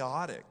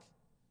chaotic.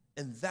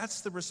 And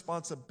that's the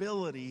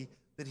responsibility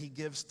that he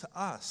gives to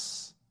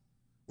us.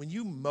 When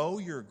you mow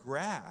your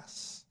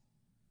grass,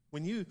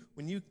 when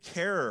you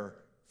care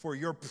for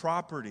your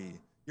property,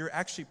 you're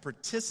actually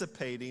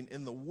participating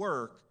in the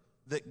work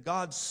that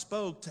God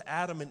spoke to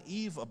Adam and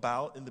Eve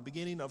about in the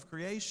beginning of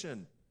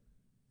creation.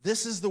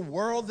 This is the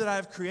world that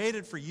I've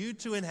created for you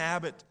to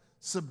inhabit.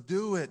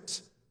 Subdue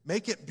it.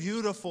 Make it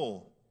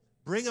beautiful.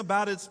 Bring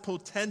about its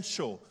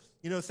potential.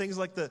 Things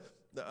like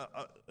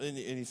and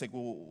you think,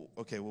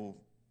 well,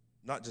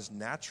 not just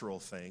natural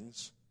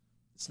things.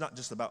 It's not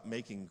just about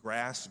making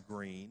grass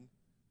green.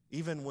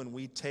 Even when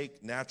we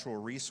take natural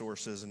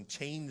resources and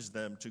change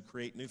them to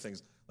create new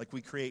things, like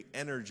we create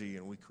energy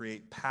and we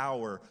create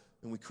power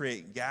and we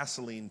create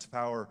gasoline to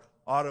power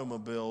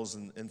automobiles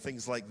and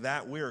things like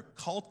that, we are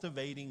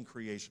cultivating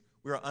creation.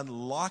 We are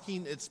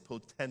unlocking its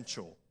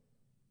potential.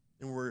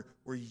 And we're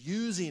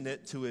using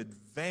it to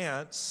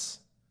advance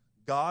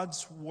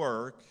God's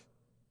work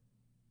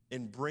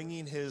in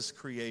bringing his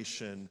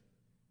creation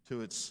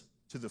to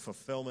the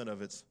fulfillment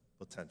of its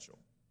potential.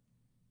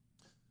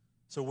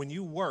 So when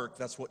you work,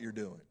 that's what you're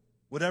doing.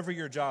 Whatever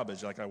your job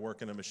is, like I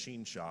work in a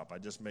machine shop. I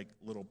just make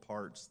little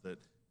parts that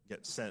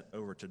get sent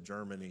over to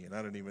Germany, and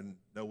I don't even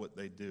know what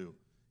they do.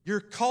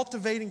 You're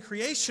cultivating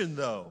creation,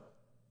 though.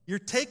 You're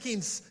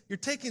taking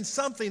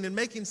something and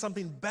making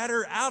something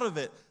better out of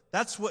it.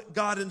 That's what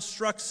God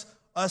instructs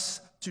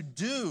us to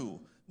do.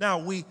 Now,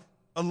 we,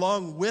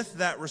 along with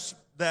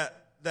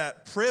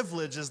that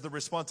privilege, is the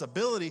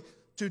responsibility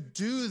to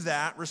do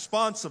that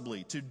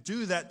responsibly, to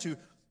do that, to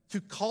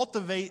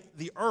cultivate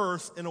the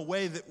earth in a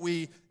way that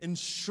we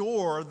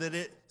ensure that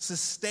it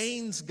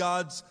sustains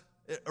God's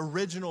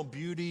original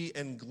beauty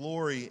and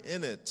glory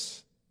in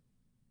it.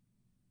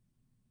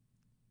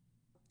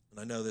 And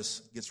I know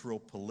this gets real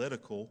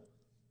political.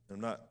 I'm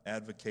not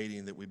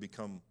advocating that we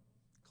become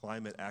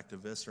climate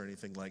activists or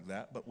anything like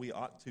that, but we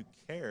ought to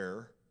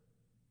care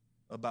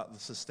about the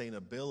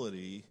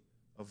sustainability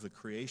of the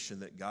creation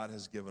that God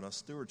has given us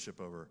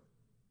stewardship over.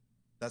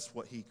 That's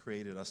what he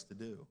created us to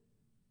do.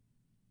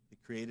 He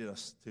created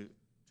us to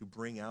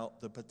bring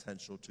out the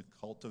potential to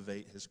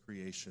cultivate his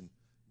creation,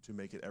 to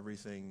make it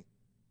everything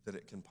that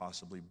it can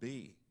possibly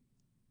be.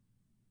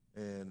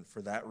 And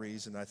for that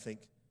reason, I think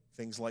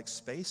things like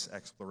space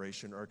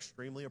exploration are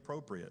extremely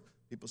appropriate.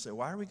 People say,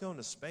 why are we going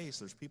to space?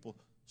 There's people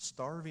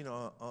starving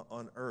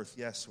on Earth.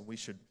 Yes, we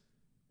should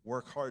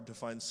work hard to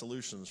find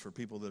solutions for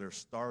people that are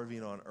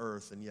starving on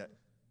Earth, and yet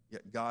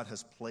God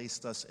has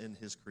placed us in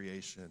his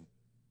creation.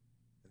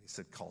 And he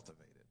said,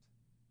 cultivate it,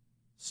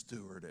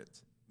 steward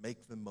it,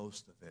 make the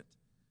most of it.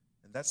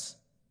 And that's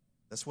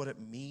what it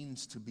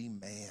means to be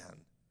man.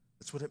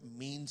 That's what it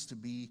means to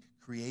be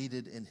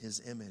created in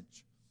his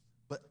image.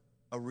 But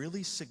a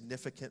really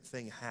significant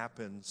thing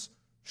happens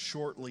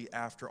shortly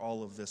after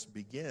all of this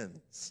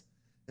begins.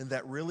 And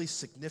that really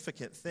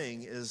significant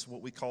thing is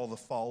what we call the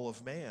fall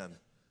of man.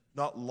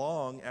 Not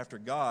long after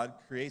God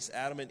creates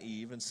Adam and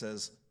Eve and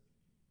says,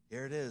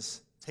 here it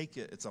is, take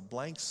it, it's a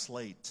blank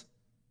slate.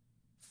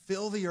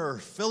 Fill the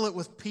earth, fill it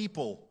with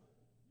people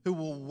who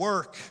will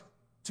work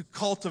to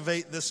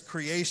cultivate this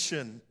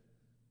creation.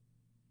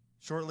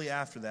 Shortly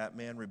after that,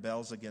 man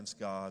rebels against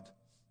God.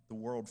 The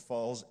world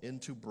falls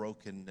into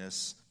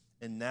brokenness.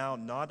 And now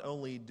not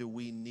only do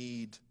we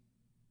need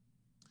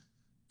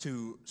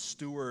to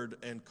steward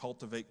and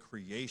cultivate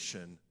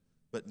creation,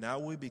 but now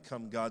we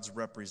become God's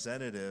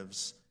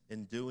representatives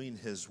in doing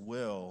his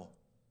will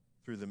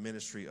through the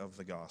ministry of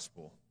the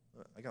gospel.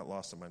 I got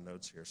lost in my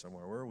notes here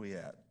somewhere. Where are we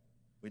at?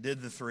 We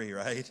did the 3,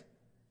 right?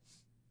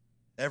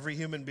 Every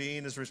human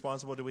being is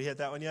responsible. Did we hit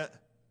that one yet?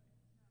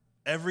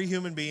 Every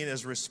human being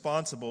is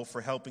responsible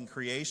for helping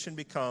creation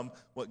become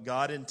what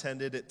God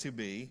intended it to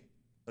be.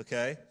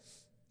 Okay?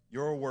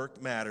 Your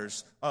work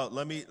matters.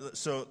 Let me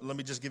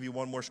just give you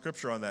one more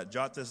scripture on that.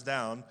 Jot this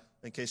down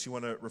in case you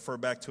want to refer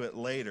back to it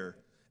later.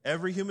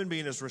 Every human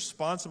being is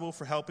responsible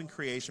for helping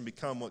creation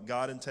become what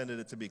God intended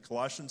it to be.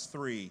 Colossians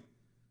 3.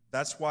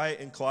 That's why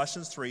in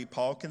Colossians 3,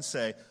 Paul can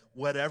say,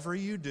 whatever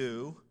you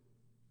do,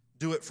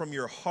 do it from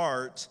your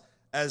heart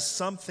as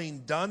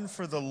something done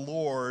for the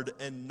Lord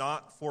and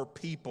not for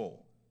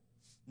people,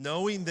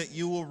 knowing that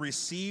you will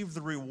receive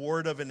the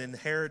reward of an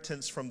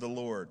inheritance from the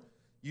Lord.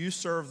 You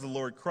serve the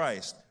Lord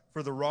Christ,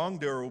 for the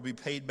wrongdoer will be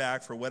paid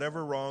back for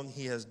whatever wrong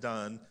he has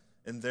done,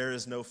 and there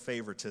is no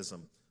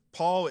favoritism.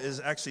 Paul is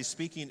actually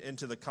speaking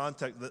into the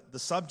context, the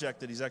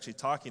subject that he's actually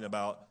talking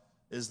about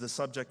is the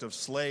subject of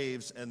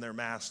slaves and their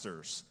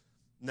masters.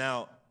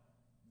 Now,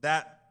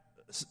 that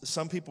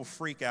some people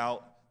freak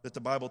out that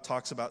the Bible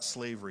talks about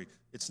slavery.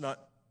 It's not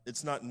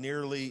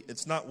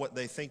what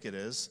they think it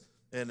is,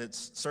 and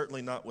it's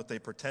certainly not what they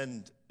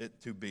pretend it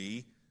to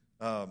be.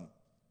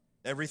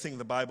 Everything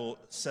the Bible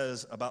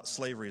says about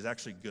slavery is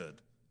actually good.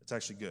 It's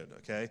actually good,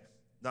 okay?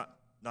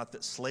 Not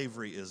that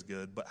slavery is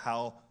good, but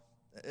how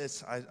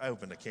it's. I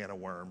opened a can of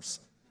worms.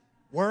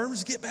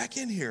 Worms, get back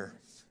in here.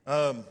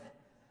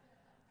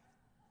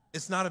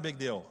 It's not a big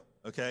deal,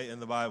 okay, in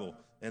the Bible.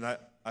 And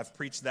I've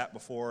preached that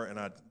before, and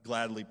I'd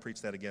gladly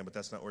preach that again, but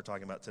that's not what we're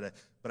talking about today.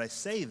 But I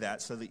say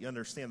that so that you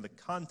understand the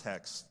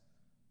context.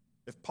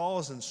 If Paul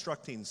is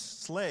instructing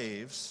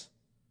slaves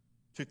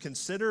to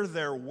consider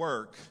their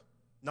work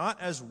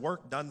not as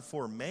work done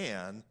for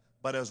man,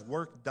 but as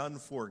work done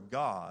for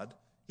God,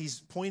 he's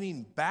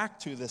pointing back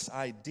to this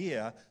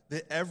idea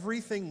that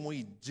everything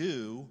we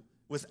do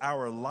with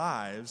our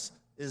lives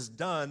is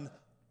done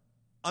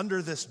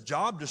under this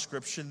job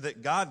description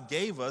that God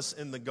gave us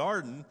in the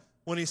garden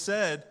when he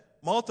said,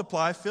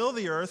 multiply, fill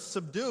the earth,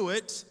 subdue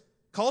it,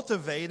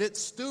 cultivate it,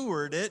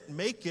 steward it,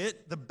 make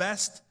it the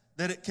best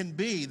that it can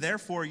be.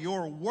 Therefore,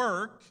 your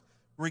work,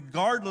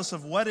 regardless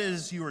of what it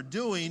is you are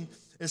doing,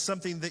 is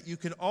something that you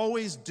can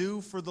always do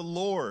for the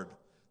Lord.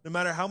 No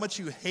matter how much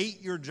you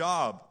hate your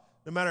job,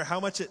 no matter how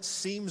much it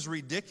seems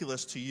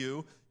ridiculous to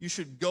you, you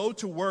should go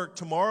to work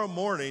tomorrow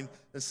morning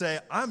and say,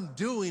 I'm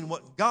doing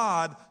what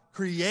God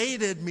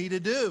created me to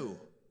do.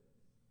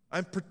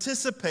 I'm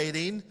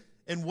participating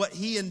in what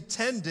he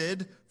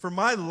intended for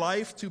my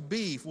life to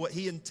be, what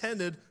he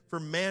intended for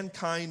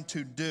mankind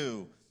to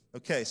do.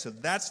 Okay, so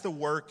that's the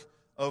work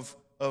of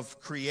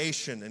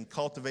creation and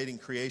cultivating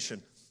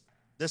creation.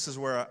 This is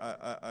where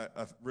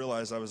I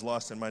realized I was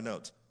lost in my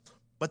notes.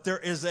 But there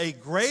is a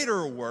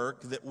greater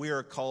work that we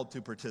are called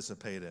to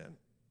participate in.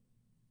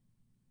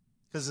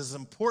 Because as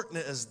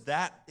important as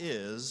that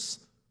is,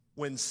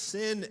 when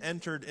sin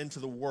entered into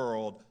the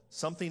world,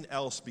 something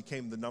else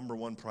became the number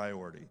one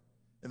priority.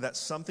 And that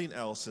something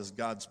else is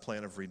God's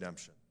plan of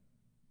redemption.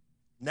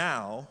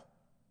 Now,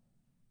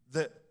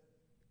 that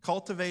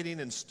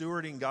cultivating and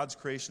stewarding God's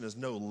creation is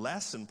no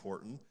less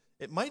important.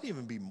 It might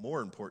even be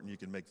more important, you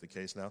can make the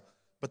case now.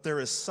 But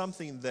there is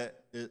something that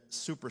it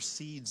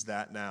supersedes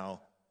that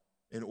now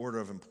in order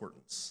of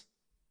importance.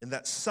 And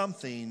that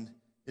something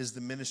is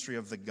the ministry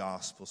of the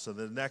gospel. So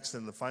the next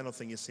and the final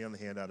thing you see on the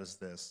handout is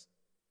this.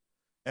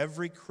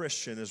 Every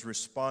Christian is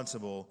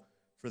responsible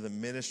for the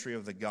ministry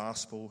of the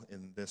gospel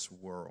in this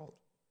world.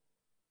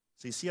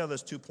 So you see how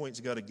those 2 points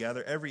go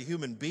together? Every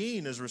human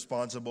being is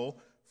responsible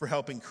for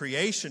helping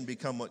creation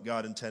become what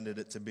God intended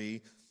it to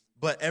be.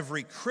 But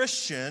every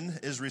Christian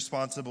is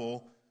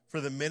responsible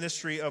for the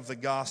ministry of the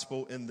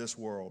gospel in this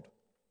world.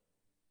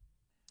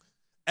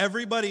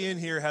 Everybody in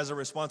here has a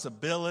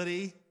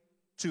responsibility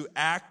to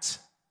act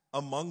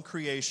among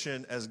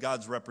creation as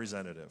God's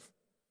representative,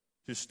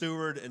 to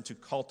steward and to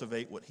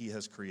cultivate what he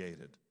has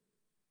created.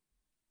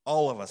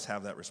 All of us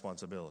have that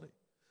responsibility.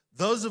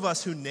 Those of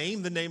us who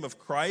name the name of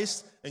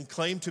Christ and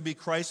claim to be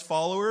Christ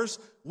followers,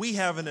 we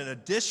have an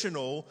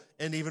additional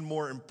and even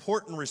more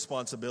important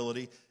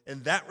responsibility,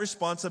 and that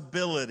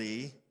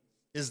responsibility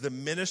is the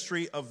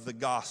ministry of the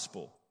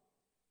gospel.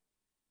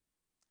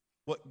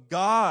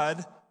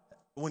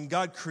 When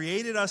God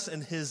created us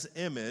in his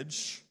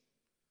image,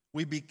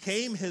 we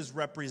became his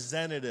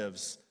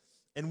representatives.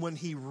 And when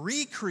he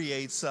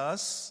recreates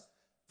us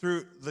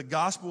through the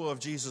gospel of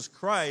Jesus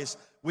Christ,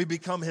 we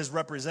become his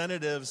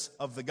representatives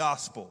of the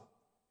gospel.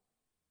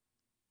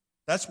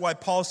 That's why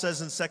Paul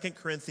says in 2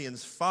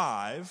 Corinthians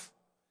 5,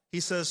 he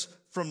says,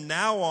 from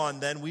now on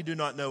then we do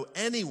not know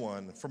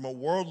anyone from a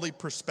worldly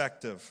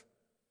perspective.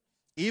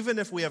 Even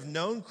if we have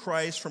known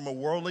Christ from a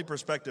worldly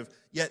perspective,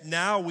 yet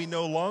now we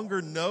no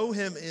longer know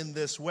him in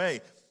this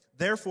way.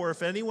 Therefore,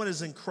 if anyone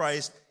is in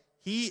Christ,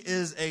 he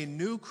is a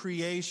new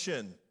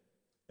creation.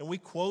 And we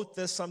quote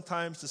this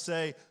sometimes to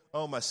say,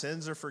 oh, my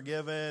sins are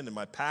forgiven, and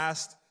my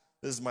past,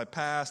 this is my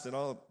past, and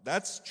all.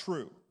 That's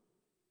true.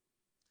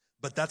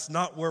 But that's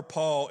not where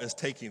Paul is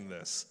taking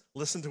this.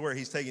 Listen to where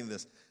he's taking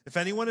this. If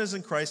anyone is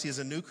in Christ, he is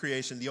a new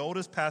creation. The old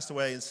has passed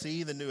away, and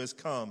see, the new has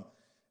come.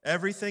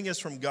 Everything is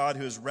from God,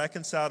 who has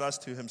reconciled us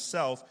to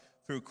himself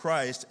through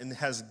Christ and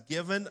has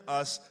given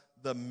us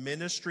the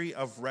ministry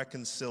of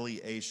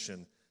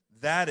reconciliation.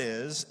 That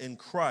is, in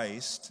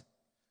Christ,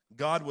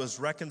 God was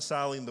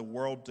reconciling the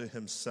world to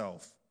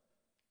himself,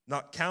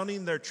 not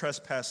counting their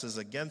trespasses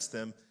against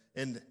them,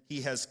 and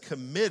he has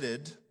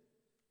committed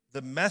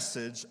the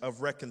message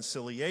of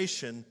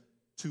reconciliation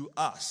to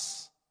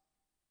us.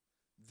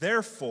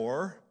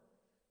 Therefore,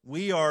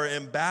 we are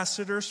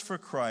ambassadors for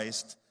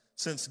Christ.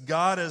 Since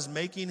God is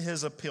making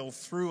his appeal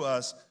through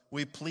us,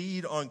 we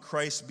plead on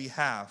Christ's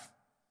behalf,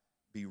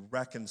 be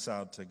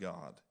reconciled to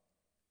God.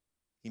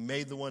 He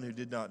made the one who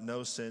did not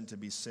know sin to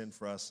be sin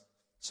for us,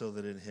 so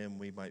that in him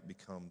we might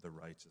become the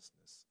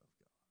righteousness of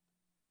God.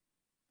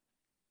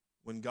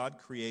 When God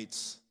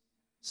creates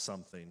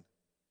something,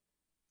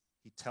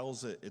 he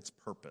tells it its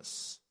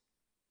purpose.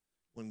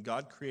 When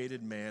God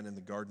created man in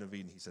the Garden of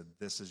Eden, he said,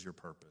 this is your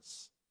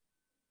purpose.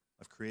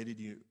 I've created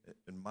you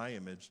in my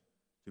image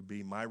to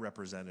be my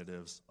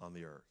representatives on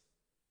the earth.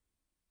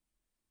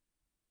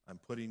 I'm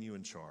putting you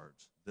in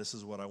charge. This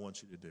is what I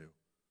want you to do.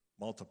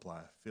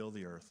 Multiply, fill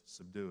the earth,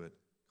 subdue it,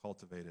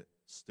 cultivate it,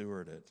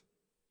 steward it.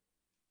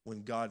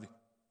 When God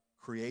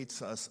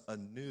creates us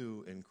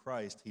anew in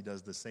Christ, he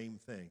does the same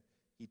thing.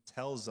 He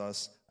tells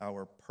us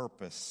our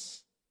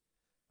purpose.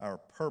 Our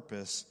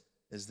purpose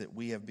is that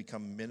we have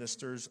become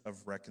ministers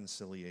of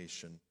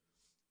reconciliation.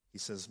 He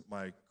says,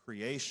 my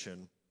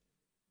creation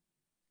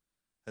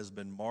has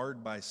been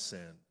marred by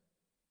sin.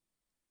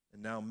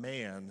 And now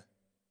man,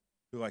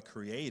 who I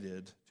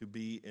created to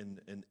be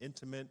in an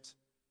intimate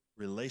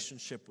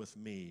relationship with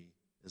me,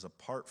 is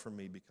apart from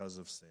me because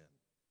of sin.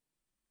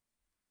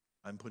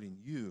 I'm putting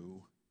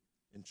you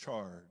in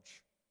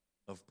charge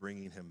of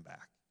bringing him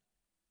back.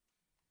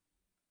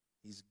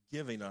 He's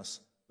giving us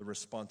the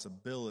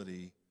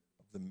responsibility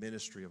of the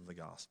ministry of the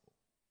gospel.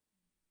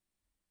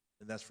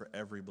 And that's for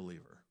every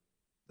believer.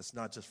 That's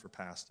not just for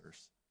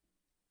pastors.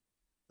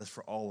 That's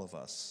for all of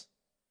us.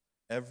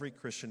 Every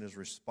Christian is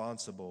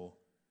responsible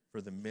for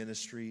the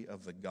ministry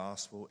of the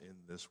gospel in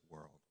this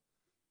world.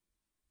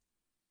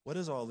 What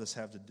does all this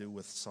have to do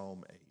with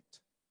Psalm 8?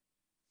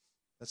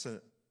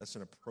 That's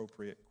an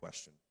appropriate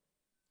question.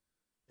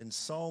 In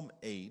Psalm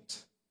 8,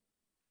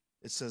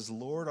 it says,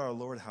 Lord, our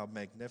Lord, how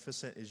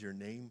magnificent is your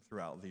name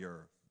throughout the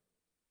earth.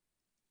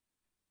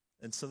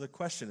 And so the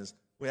question is,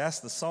 we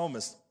ask the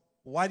psalmist,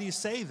 why do you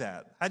say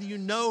that? How do you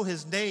know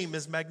his name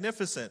is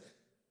magnificent?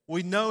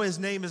 We know his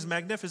name is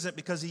magnificent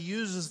because he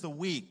uses the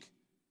weak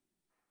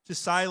to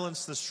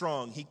silence the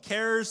strong. He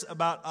cares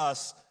about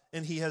us,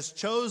 and he has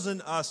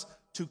chosen us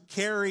to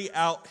carry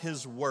out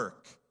his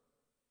work.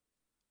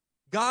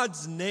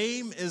 God's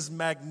name is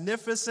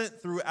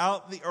magnificent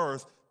throughout the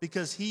earth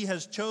because he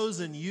has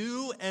chosen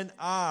you and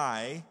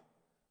I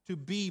to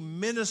be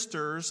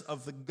ministers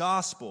of the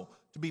gospel,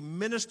 to be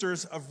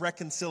ministers of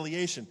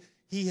reconciliation.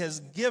 He has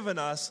given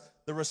us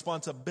the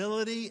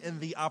responsibility and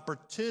the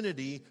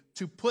opportunity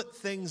to put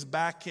things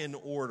back in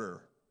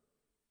order.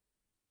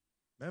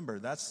 Remember,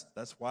 that's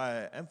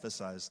why I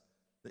emphasize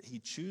that he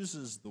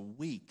chooses the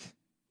weak.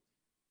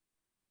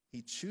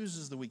 He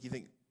chooses the weak. You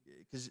think,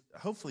 because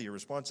hopefully your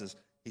response is,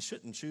 he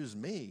shouldn't choose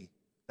me.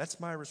 That's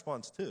my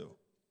response too.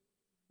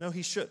 No,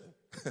 he shouldn't.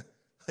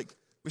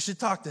 We should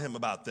talk to him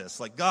about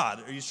this.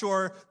 God, are you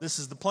sure this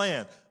is the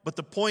plan? But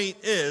the point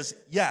is,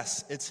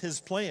 yes, it's his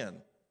plan.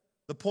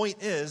 The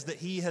point is that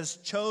he has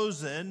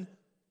chosen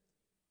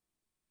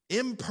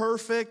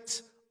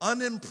imperfect,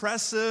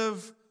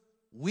 unimpressive,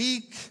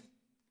 weak,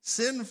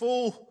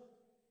 sinful,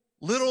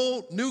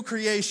 little new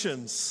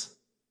creations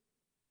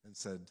and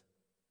said,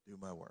 do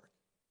my work.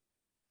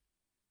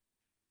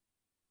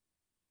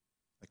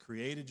 I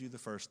created you the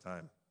first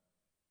time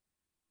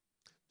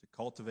to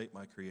cultivate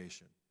my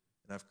creation.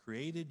 And I've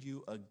created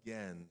you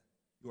again.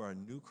 You are a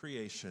new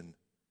creation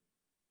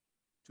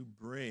to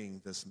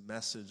bring this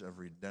message of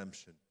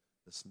redemption,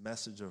 this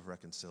message of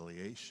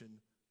reconciliation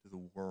to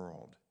the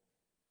world.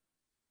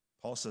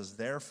 Paul says,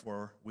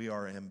 therefore, we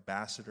are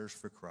ambassadors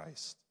for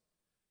Christ.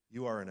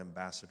 You are an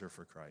ambassador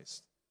for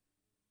Christ.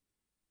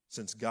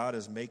 Since God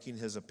is making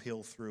his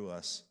appeal through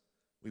us,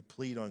 we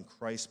plead on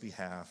Christ's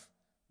behalf,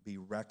 be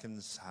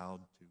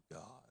reconciled to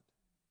God.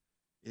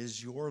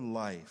 Is your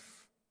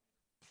life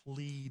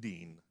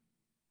pleading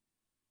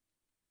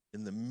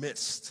in the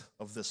midst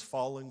of this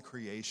fallen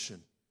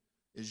creation?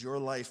 Is your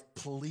life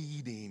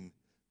pleading,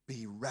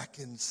 be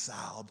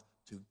reconciled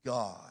to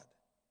God?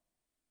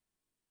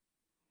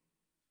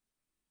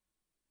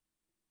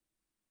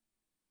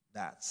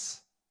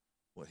 That's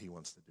what he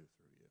wants to do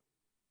through you.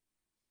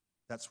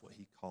 That's what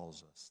he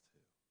calls us to.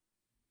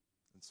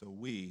 And so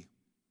we,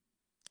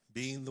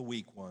 being the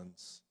weak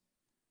ones,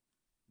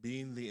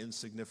 being the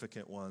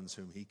insignificant ones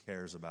whom he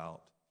cares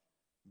about,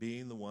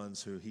 being the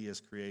ones who he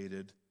has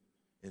created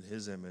in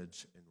his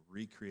image and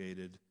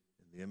recreated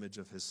in the image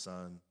of his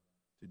Son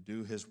to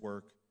do his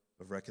work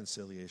of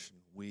reconciliation,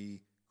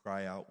 we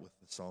cry out with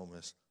the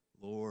psalmist,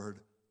 Lord,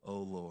 O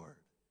Lord,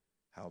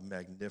 how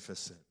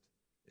magnificent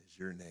is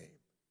your name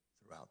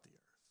throughout the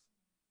earth.